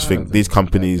se. I just think these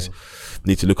companies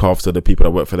need to look after the people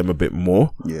that work for them a bit more.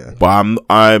 Yeah. But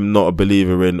I'm not a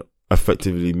believer in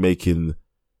effectively making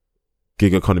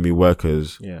gig economy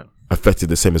workers affected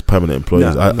the same as permanent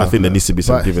employees. I think there needs to be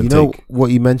some give and take. You know what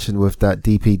you mentioned with that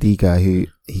DPD guy who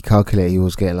he calculated he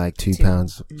was getting like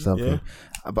 £2 something. Yeah.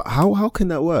 But how can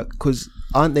that work? Because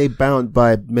aren't they bound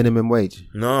by minimum wage?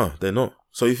 No, they're not.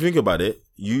 So if you think about it,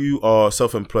 you are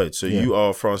self-employed. So you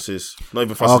are Francis, not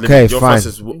even Francis. Okay, you're fine.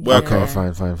 Francis worker.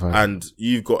 Okay, fine. And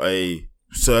you've got a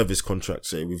service contract,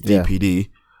 say, with DPD,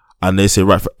 and they say,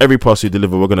 right, for every parcel you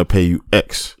deliver, we're going to pay you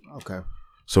X. Okay.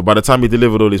 So by the time he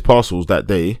delivered all his parcels that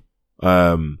day,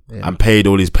 and paid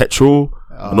all his petrol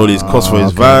and all his costs for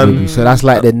his van. So that's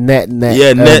like the net.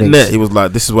 Yeah, net. He was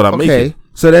like, this is what I'm making.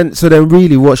 So then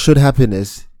really what should happen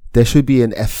is there should be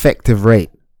an effective rate.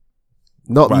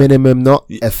 Not minimum, not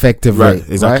effective rate.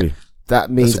 Exactly. Right?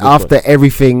 That means after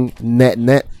everything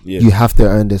net, you have to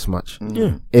earn this much.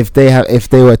 Yeah. If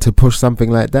they were to push something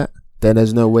like that, then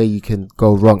there's no way you can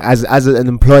go wrong. As an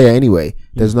employer anyway,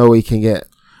 there's no way you can get.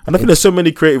 And I think there's so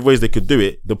many creative ways they could do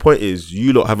it. The point is,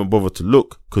 you lot haven't bothered to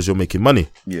look because you're making money.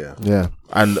 Yeah.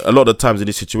 And a lot of the times in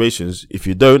these situations, if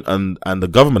you don't, and the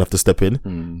government have to step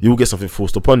in, you will get something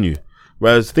forced upon you.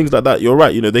 Whereas things like that, you're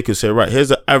right. They could say, right, here's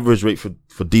the average rate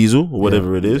for diesel or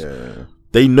whatever it is. Yeah.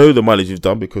 They know the mileage you've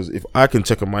done, because if I can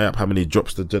check on my app how many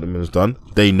drops the gentleman's done,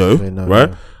 they know, right?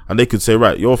 Yeah. And they could say,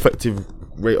 right, your effective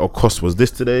rate or cost was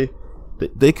this today.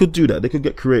 They could do that. They could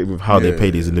get creative with how they pay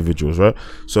these individuals, right?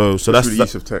 So that's the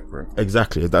use of tech, right?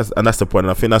 Exactly. That's the point.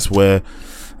 And I think that's where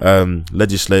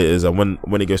legislators, and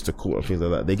when it goes to court and things like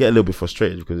that, they get a little bit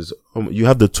frustrated, because you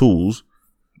have the tools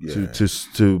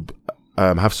to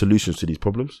have solutions to these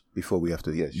problems before we have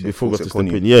to before we have to step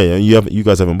in. Yeah. You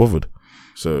guys haven't bothered.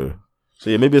 So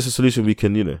yeah, maybe it's a solution we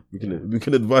can advise. We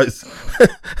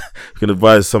can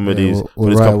advise some of these.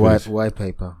 Or write white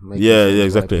paper.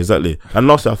 Exactly. And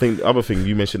lastly, I think the other thing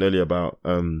you mentioned earlier about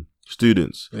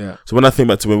students. Yeah. So when I think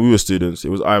back to when we were students, it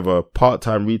was either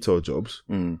part-time retail jobs,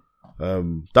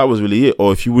 That was really it.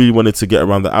 Or if you really wanted to get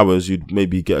around the hours, you'd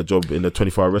maybe get a job in a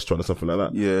 24-hour restaurant or something like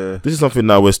that. Yeah. This is something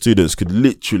now where students could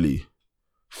literally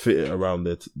fit it around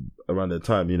their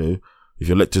time. You know, if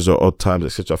your lectures are odd times,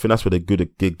 etc. I think that's where the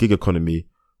gig economy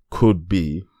could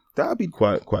be. That'd be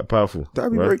quite powerful.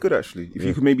 That'd be very good, actually. If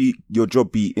you could maybe your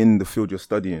job be in the field you're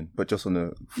studying, but just on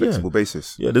a flexible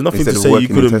basis. Yeah, there's nothing Instead to of say you working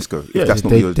in couldn't. Tesco. Yeah, If that's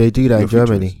not they do that in future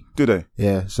Germany. is. Do they?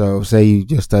 Yeah, so say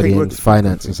you're studying work-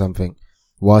 finance or something.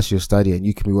 Whilst you're studying,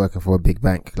 you can be working for a big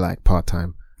bank, like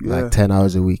part-time, Yeah. like 10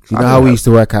 hours a week. You I know know how we that. used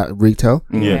to work at retail?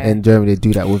 Yeah. In Germany, they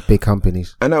do that with big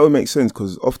companies. And that would make sense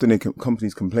because often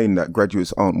companies complain that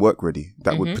graduates aren't work ready.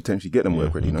 That would potentially get them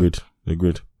work ready. You know?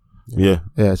 Agreed. Yeah.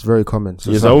 Yeah, it's very common.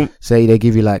 So Yes, say they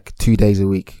give you like 2 days a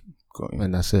week, Got you.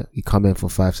 and that's it. You come in for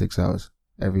 5-6 hours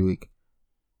every week.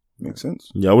 Makes sense.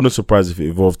 Yeah, I wouldn't surprise if it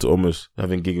evolved to almost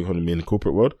having gig economy in the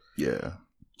corporate world. Yeah.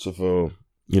 So for,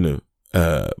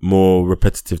 more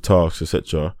repetitive tasks,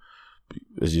 etc.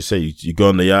 As you say, you go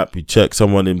on the app, you check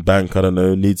someone in bank, I don't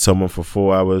know, needs someone for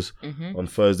 4 hours on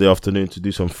Thursday afternoon to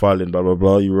do some filing, blah, blah,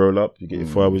 blah. You roll up, you get your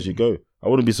 4 hours, you go. I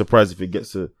wouldn't be surprised if it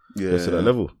gets to that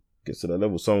level.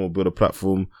 Someone will build a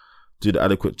platform, do the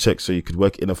adequate checks so you could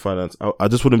work in a finance. I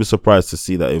just wouldn't be surprised to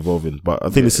see that evolving. But I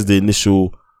think this is the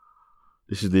initial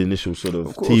sort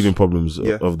of teething problems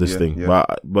of this thing. Yeah.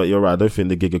 But you're right. I don't think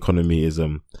the gig economy is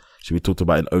should be talked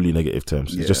about in only negative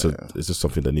terms. Yeah. It's just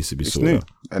something that needs to be It's sorted new out.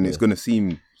 and it's going to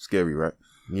seem scary, right?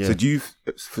 Yeah. So do you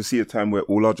foresee a time where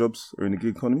all our jobs are in the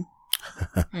gig economy?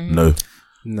 No.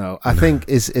 No, I think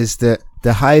it's the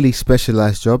highly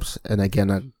specialized jobs, and again,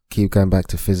 I keep going back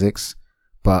to physics,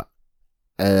 but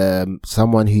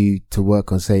someone who to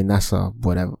work on, say, NASA,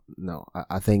 whatever. No,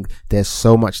 I think there's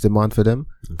so much demand for them,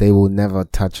 they will never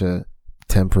touch a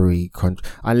temporary contract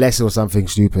unless it was something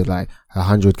stupid like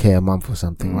 100K a month or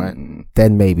something, right?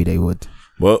 Then maybe they would.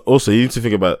 Well, also you need to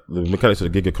think about the mechanics of the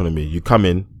gig economy. You come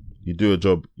in, you do a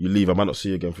job, you leave. I might not see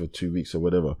you again for 2 weeks or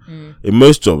whatever. In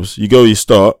most jobs, you go, you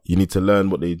start, you need to learn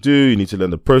what they do, you need to learn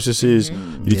the processes, you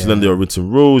need to learn their written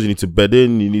rules, you need to bed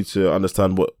in, you need to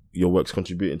understand what your work's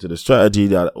contributing to the strategy,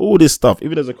 that all this stuff.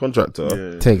 Even as a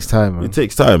contractor, Takes time, man. it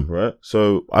takes time, right?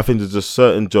 So I think there's just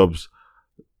certain jobs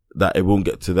that it won't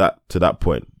get to that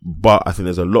point. But I think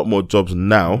there's a lot more jobs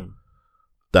now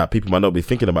that people might not be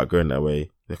thinking about going that way.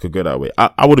 They could go that way.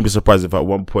 I wouldn't be surprised if at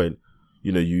one point,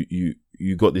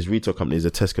 you got these retail companies,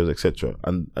 the Tesco's, etc.,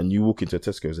 and you walk into a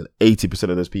Tesco's and 80%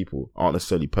 of those people aren't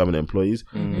necessarily permanent employees.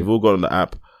 They've all gone on the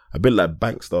app, a bit like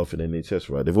bank staff in NHS,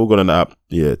 right? They've all gone on the app.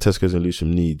 Yeah, Tesco's and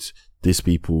Lewisham needs these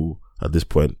people at this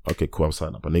point. Okay, cool, I'll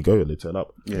sign up, and they go and they turn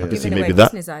up. Yeah. I can see Giving away maybe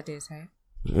that. business ideas, hey?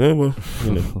 Yeah, well,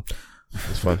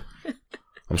 it's fine.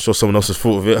 I'm sure someone else has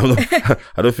thought of it.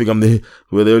 I don't think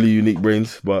we're the only unique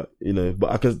brains, but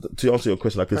I can, to answer your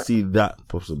question, I can see that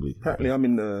possibly. Apparently, I'm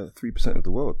in the 3% of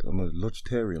the world. I'm a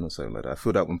logitarian or something like that. I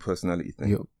feel that one personality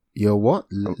thing. You're what?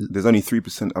 There's only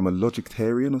 3%. I'm a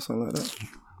logitarian or something like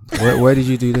that. Where did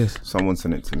you do this? Someone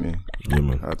sent it to me. Yeah,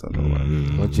 man. I don't know.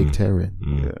 Man. Logitarian.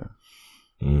 Yeah.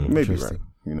 Maybe right.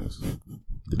 Who knows?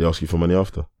 Did they ask you for money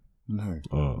after? No.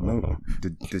 Oh, No. oh.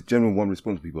 The general one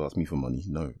response people ask me for money.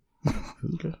 No.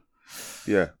 Okay.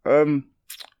 Yeah.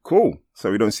 Cool.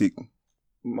 So we don't see.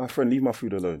 My friend, leave my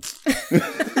food alone.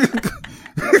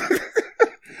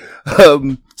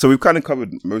 So we've kind of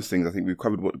covered most things. I think we've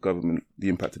covered the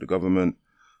impact of the government.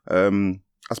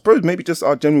 I suppose maybe just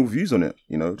our general views on it.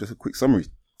 Just a quick summary.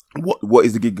 What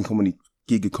is the gig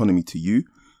economy to you,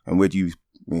 and where do you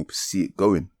see it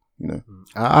going?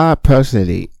 I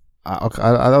personally, I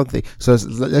don't think so.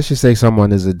 Let's just say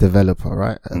someone is a developer,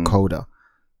 right? A coder,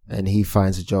 and he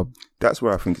finds a job. That's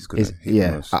where I think it's going to hit.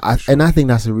 Yeah, and I think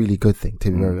that's a really good thing,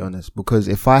 to be very honest. Because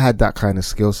if I had that kind of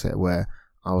skill set where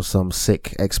I was some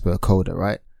sick expert coder,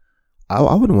 right?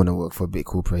 I wouldn't want to work for a big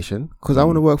corporation because I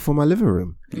want to work for my living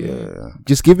room. Yeah.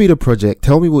 Just give me the project.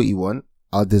 Tell me what you want.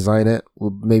 I'll design it. We'll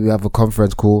maybe have a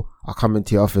conference call. I'll come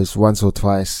into your office once or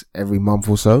twice every month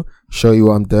or so. Show you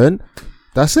what I'm doing.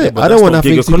 That's it. But I don't want that's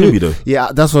not nothing gig to economy, do. though. Yeah,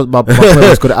 that's what my point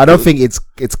was. I don't think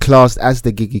it's classed as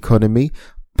the gig economy,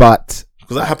 but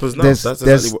Because that happens now. There's- That's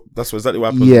there's- exactly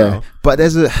what happens yeah. now. But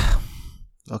there's a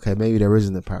okay. Maybe there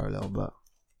isn't a parallel, but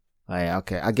yeah,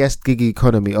 okay. I guess gig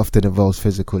economy often involves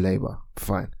physical labor.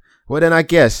 Fine. Well, then I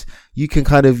guess you can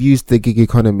kind of use the gig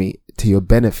economy to your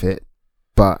benefit,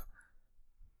 but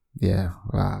yeah.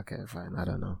 Well, okay, fine. I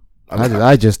don't know.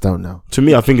 I just don't know. To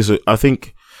me, I think it's a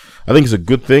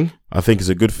good thing. I think it's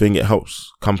a good thing. It helps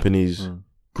companies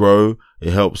grow.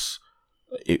 It helps.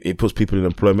 It puts people in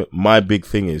employment. My big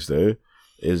thing is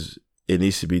it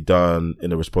needs to be done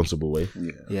in a responsible way.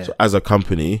 Yeah. Yeah. So as a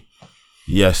company,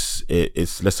 yes,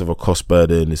 it's less of a cost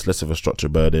burden, it's less of a structure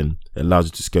burden, it allows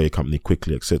you to scale your company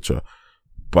quickly, etc.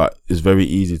 But it's very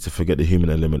easy to forget the human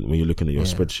element when you're looking at your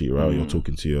spreadsheet, right? You're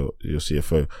talking to your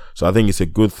CFO. So I think it's a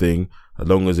good thing as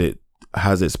long as it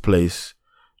has its place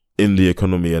in the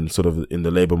economy and sort of in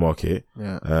the labor market,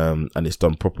 and it's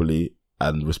done properly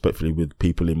and respectfully with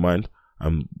people in mind.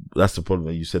 That's the problem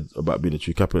that you said about being a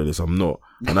true capitalist. I'm not,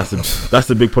 and that's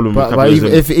the big problem with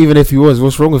capitalism. But even if he was,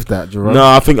 what's wrong with that, Jerome? No,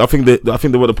 I think what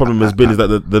the problem has been is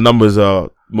that the numbers are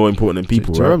more important than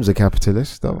people. Jerome's right? a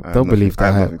capitalist. Don't believe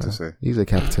that. I have nothing to say. He's a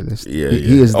capitalist. Yeah,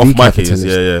 he is off the mic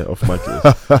capitalist. off mic.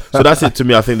 So that's it to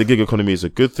me. I think the gig economy is a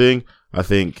good thing. I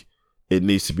think it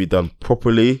needs to be done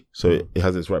properly, so it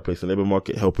has its right place in the labour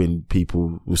market, helping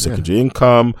people with secondary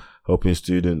income, helping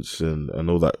students, and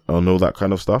all that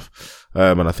kind of stuff.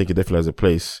 And I think it definitely has a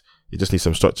place. It just needs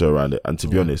some structure around it. And to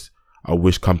be honest, I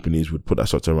wish companies would put that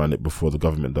structure around it before the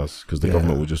government does, because the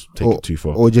government will just take it too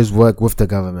far. Or just work with the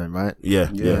government, right?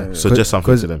 Yeah. Suggest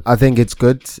something to them. I think it's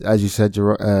good, as you said,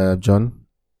 John.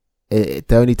 The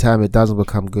only time it doesn't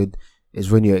become good is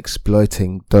when you're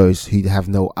exploiting those who have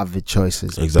no other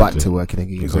choices but to work in a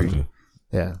gig economy.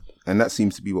 Yeah. And that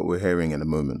seems to be what we're hearing at the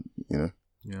moment, Yeah.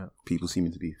 People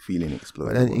seem to be feeling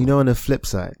exploited. And then, on the flip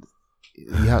side,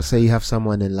 you have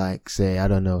someone in, like, say, I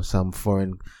don't know, some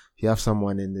foreign, you have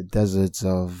someone in the deserts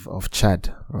of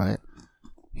Chad, right?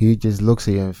 He just looks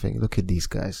at you and thinks, look at these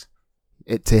guys.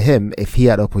 To him, if he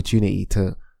had opportunity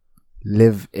to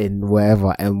live in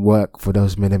wherever and work for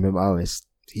those minimum hours,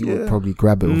 he would probably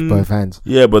grab it with both hands.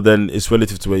 Yeah, but then it's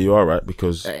relative to where you are, right?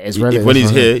 Because when he's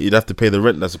here, you'd have to pay the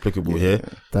rent that's applicable here.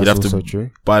 That's you'd have also to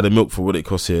true. buy the milk for what it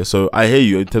costs here. So I hear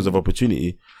you in terms of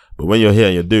opportunity, but when you're here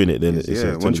and you're doing it, then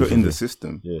once you're in the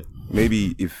system, Yeah.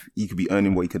 maybe if he could be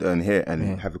earning what he could earn here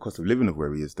and have the cost of living of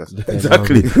where he is, that's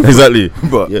exactly.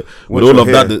 But yeah, with all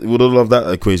of that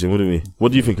equation, wouldn't we?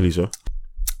 What do you think, Alicia?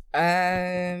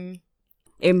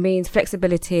 It means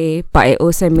flexibility, but it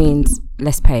also means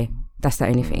less pay. That's the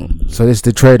only thing. So it's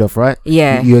the trade-off, right?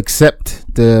 Yeah. You accept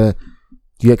that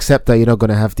you're not going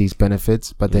to have these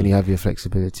benefits, but then you have your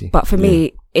flexibility. But for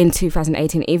me, in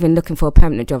 2018, even looking for a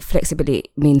permanent job, flexibility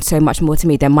means so much more to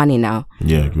me than money now.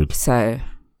 Yeah, good. So.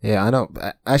 Yeah, I know.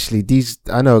 Actually,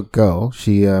 I know a girl.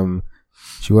 She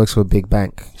works for a big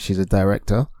bank. She's a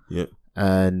director. Yeah.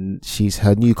 And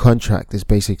her new contract is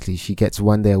basically she gets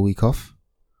 1 day a week off.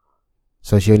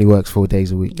 So she only works 4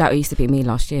 days a week. That used to be me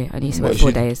last year. I used to work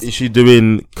 4 days. Is she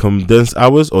doing condensed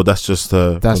hours, or that's just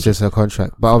her? That's just her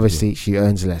contract. But obviously she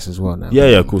earns less as well now.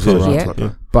 Yeah, of course.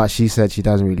 Yeah. But she said she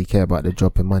doesn't really care about the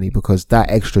drop in money because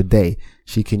that extra day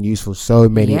she can use for so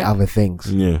many other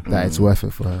things. Yeah. That it's worth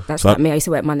it for her. That's like me. I used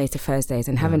to work Mondays to Thursdays,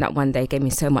 and having that 1 day gave me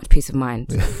so much peace of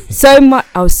mind. So much.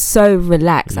 I was so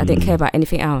relaxed. I didn't care about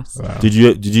anything else. Wow. Did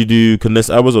you do condensed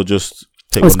hours or just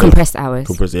take? It was compressed hours.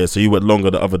 Compressed, yeah. So you went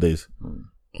longer the other days.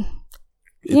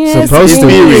 Yeah, supposed to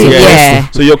be.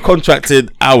 Yeah. So your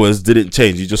contracted hours didn't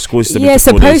change. You just squeezed them. Yeah, into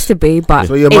 4 days. supposed to be, but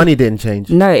so your money didn't change.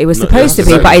 No, it was supposed to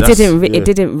be, but it didn't. It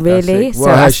didn't really.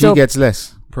 Well, So she gets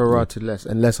less, prorated less,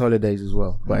 and less holidays as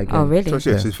well. But again, oh really? So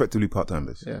she's effectively part-time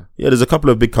basically. Yeah. There's a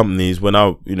couple of big companies when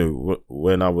I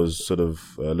was sort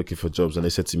of looking for jobs, and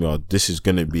they said to me, "Oh, this is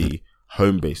going to be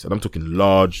home based," and I'm talking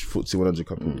large FTSE 100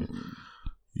 companies.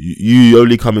 You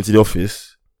only come into the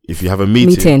office if you have a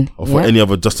meeting or for any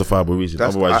other justifiable reason.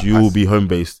 Otherwise, you will be home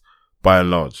based by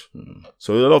and large.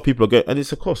 So a lot of people are going, and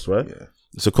it's a cost, right? Yeah.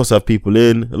 It's a cost to have people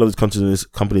in. A lot of these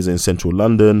companies are in central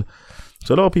London,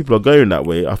 so a lot of people are going that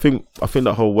way. I think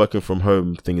that whole working from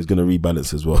home thing is going to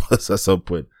rebalance as well at some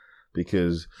point,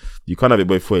 because you can't have it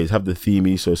both ways. Have the theme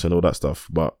ethos and all that stuff,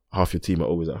 but half your team are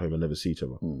always at home and never see each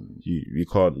other. You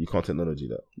can't technology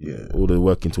that. Yeah, all the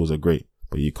working tools are great,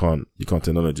 but you can't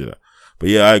technology that. But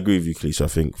yeah, I agree with you, Kalisha. I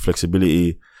think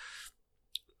flexibility,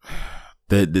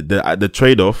 the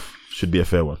trade-off should be a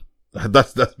fair one.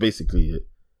 That's basically it.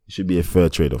 It should be a fair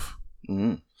trade-off.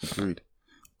 Agreed.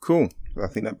 Cool. I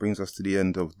think that brings us to the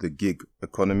end of the gig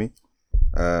economy.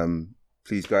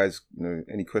 Please, guys,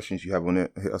 any questions you have on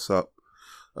it, hit us up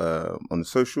on the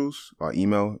socials. Our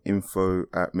email,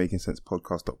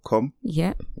 info@makingsensepodcast.com.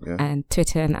 Yep. Yeah. And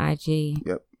Twitter and IG.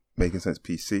 Yep. Making Sense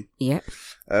PC. Yep.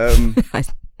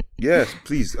 Yes,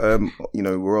 please. We're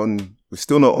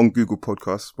still not on Google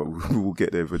Podcasts, but we will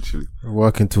get there eventually. We're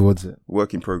working towards it.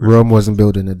 Work in progress. Rome wasn't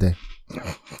built in a day.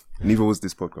 Neither was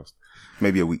this podcast.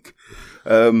 Maybe a week.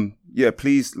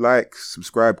 Please like,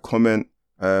 subscribe, comment.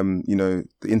 The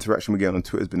interaction we get on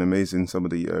Twitter has been amazing. Some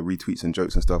of the retweets and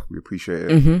jokes and stuff, we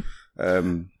appreciate it.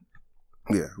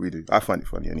 Yeah, we do. I find it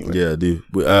funny anyway. Yeah, I do.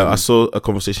 I saw a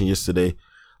conversation yesterday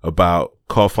about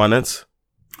car finance.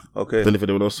 Okay. I don't know if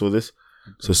anyone else saw this.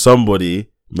 So somebody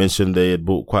mentioned they had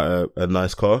bought quite a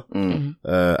nice car, and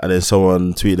then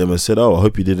someone tweeted them and said, "Oh, I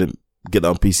hope you didn't get that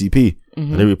on PCP."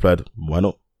 And they replied, "Why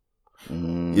not?"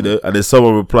 You know, and then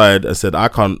someone replied and said, "I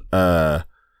can't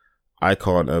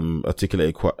articulate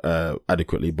it quite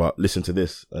adequately, but listen to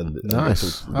this." And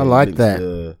Nice. and I like linked that.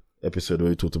 the episode where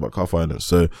we talked about car finance.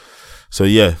 So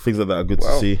yeah, things like that are good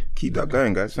to see. Keep that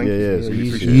going, guys. Thank you. Yeah, Really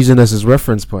appreciate it. Using us as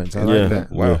reference points. I like Yeah.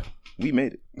 that. Wow. Yeah. We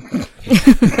made it.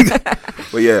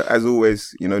 But yeah, as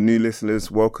always, you know, new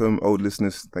listeners, welcome. Old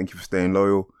listeners, thank you for staying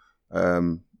loyal.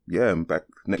 Yeah, I'm back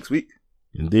next week.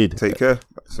 Indeed. Take care.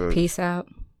 So Peace out.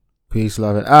 Peace,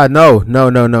 love it. No.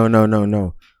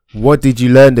 What did you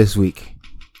learn this week?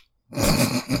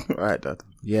 all right, Dad.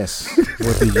 Yes.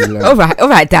 What did you learn? All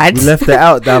right, Dad. We left it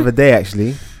out the other day,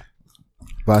 actually.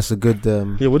 But it's a good.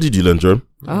 Yeah, what did you learn, Jerome?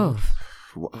 Oh,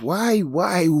 Why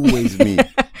always me?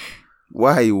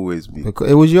 Why always me? Because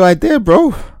it was your idea,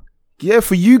 bro. Yeah,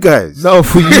 for you guys. No,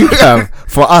 for you, Cam.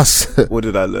 For us. What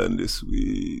did I learn this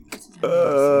week?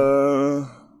 I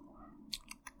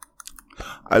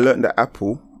learned that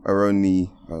Apple are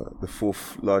only the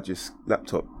fourth largest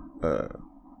laptop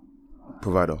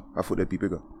provider. I thought they'd be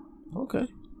bigger. Okay.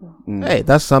 Hey,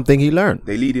 that's something he learned.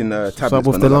 They lead in tablets. Some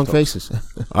but of the not long laptops. faces.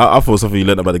 I thought something you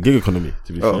learned about the gig economy,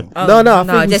 to be fair. Oh, No, I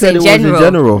think he just said in it was in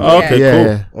general. Oh, okay, Yeah, cool.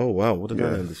 yeah. Oh, wow. What did I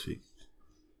learn this week?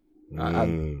 I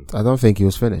don't think he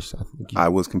was finished. I think I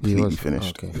was he completely was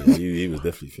finished. Okay. Yeah, he was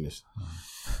definitely finished.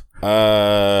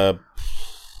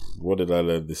 What did I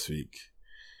learn this week?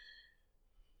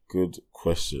 Good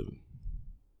question.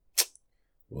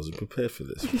 Wasn't prepared for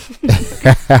this.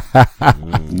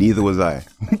 Neither was I.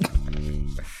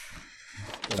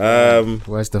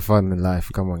 Where's the fun in life?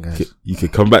 Come on, guys. You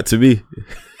could come back to me.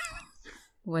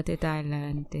 what did I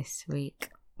learn this week?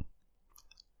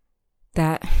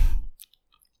 That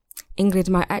England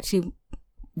might actually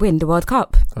win the World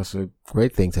Cup. That's a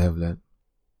great thing to have learned.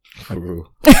 For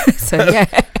real. So yeah,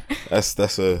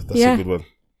 That's a Yeah. good one.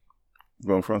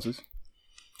 Wrong, Francis?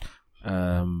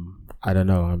 I don't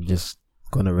know. I'm just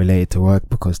gonna relate it to work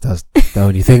because that's the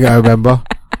only thing I remember.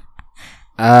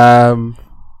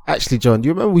 Actually, John, do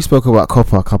you remember we spoke about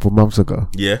copper a couple months ago?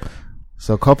 Yeah.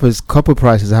 So copper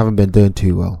prices haven't been doing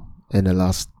too well in the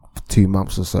last 2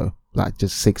 months or so, like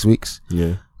just 6 weeks.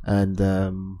 Yeah. And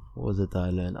what was it that I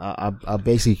learned? I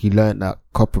basically learned that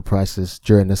copper prices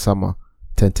during the summer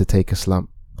tend to take a slump.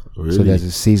 Really? So there's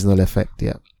a seasonal effect.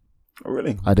 Yeah, Oh,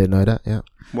 really? I didn't know that. Yeah,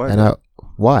 Why? and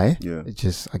why? Yeah. It's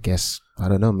just, I guess, I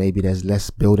don't know. Maybe there's less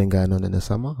building going on in the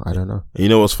summer. I don't know. And you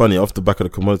know what's funny? Off the back of the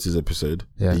commodities episode,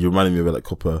 Yeah. you reminded me about that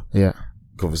copper Yeah,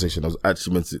 conversation. I was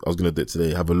going to do it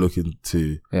today, have a look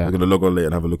into, Yeah. I'm going to log on later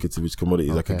and have a look into which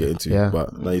commodities I can Okay. get into. Yeah.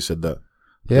 But now you said that,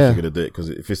 yeah, I'm going to do it because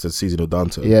if it's a seasonal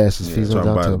downturn, yeah. It's a seasonal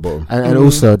try and buy at the downturn. bottom. And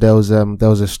also there was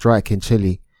a strike in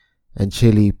Chile, and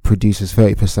Chile produces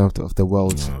 30% of the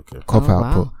world's Oh, okay. copper Oh, wow.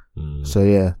 output. Mm. So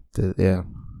yeah.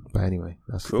 But anyway,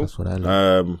 that's Cool. what I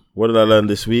learned. What did I learn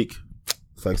this week?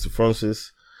 Thanks to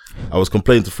Francis. I was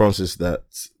complaining to Francis that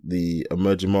the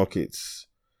emerging markets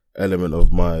element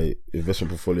of my investment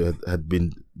portfolio had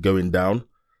been going down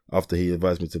after he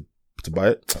advised me to buy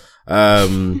it.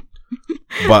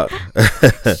 But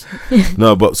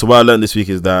so what I learned this week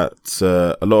is that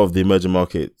a lot of the emerging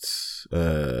markets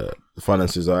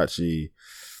finances are actually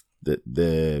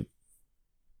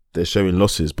they're showing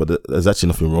losses, but there's actually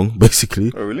nothing wrong,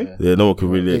 basically. Oh, really? Yeah, no one can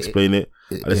really explain it.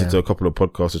 I listened to a couple of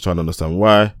podcasts to try and understand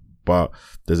why, but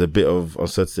there's a bit of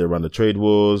uncertainty around the trade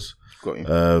wars. Got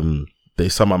you. They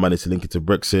somehow managed to link it to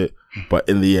Brexit, but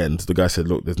in the end, the guy said,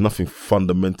 look, there's nothing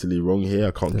fundamentally wrong here.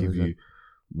 I can't give you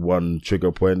one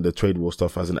trigger point. The trade war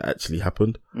stuff hasn't actually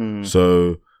happened.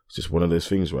 So it's just one of those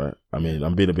things, right? I mean,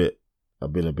 I've been a bit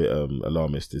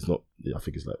alarmist. It's not, I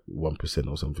think it's like 1%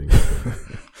 or something.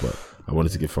 But I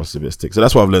wanted to give Francis a bit of stick. So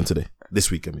that's what I've learned this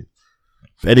week. I mean,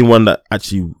 for anyone that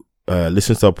actually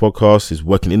listens to our podcast, is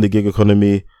working in the gig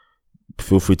economy,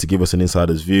 feel free to give us an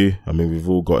insider's view. I mean, we've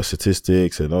all got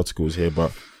statistics and articles here,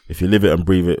 but if you live it and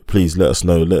breathe it, please let us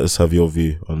know. Let us have your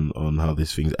view on how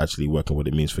this thing's actually work and what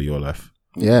it means for your life.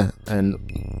 Yeah, and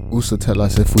also tell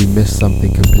us if we missed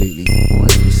something completely or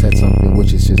if we said something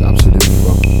which is just absolutely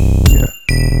wrong. Yeah.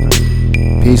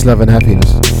 Peace, love, and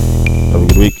happiness. Have a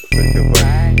good week. Take care.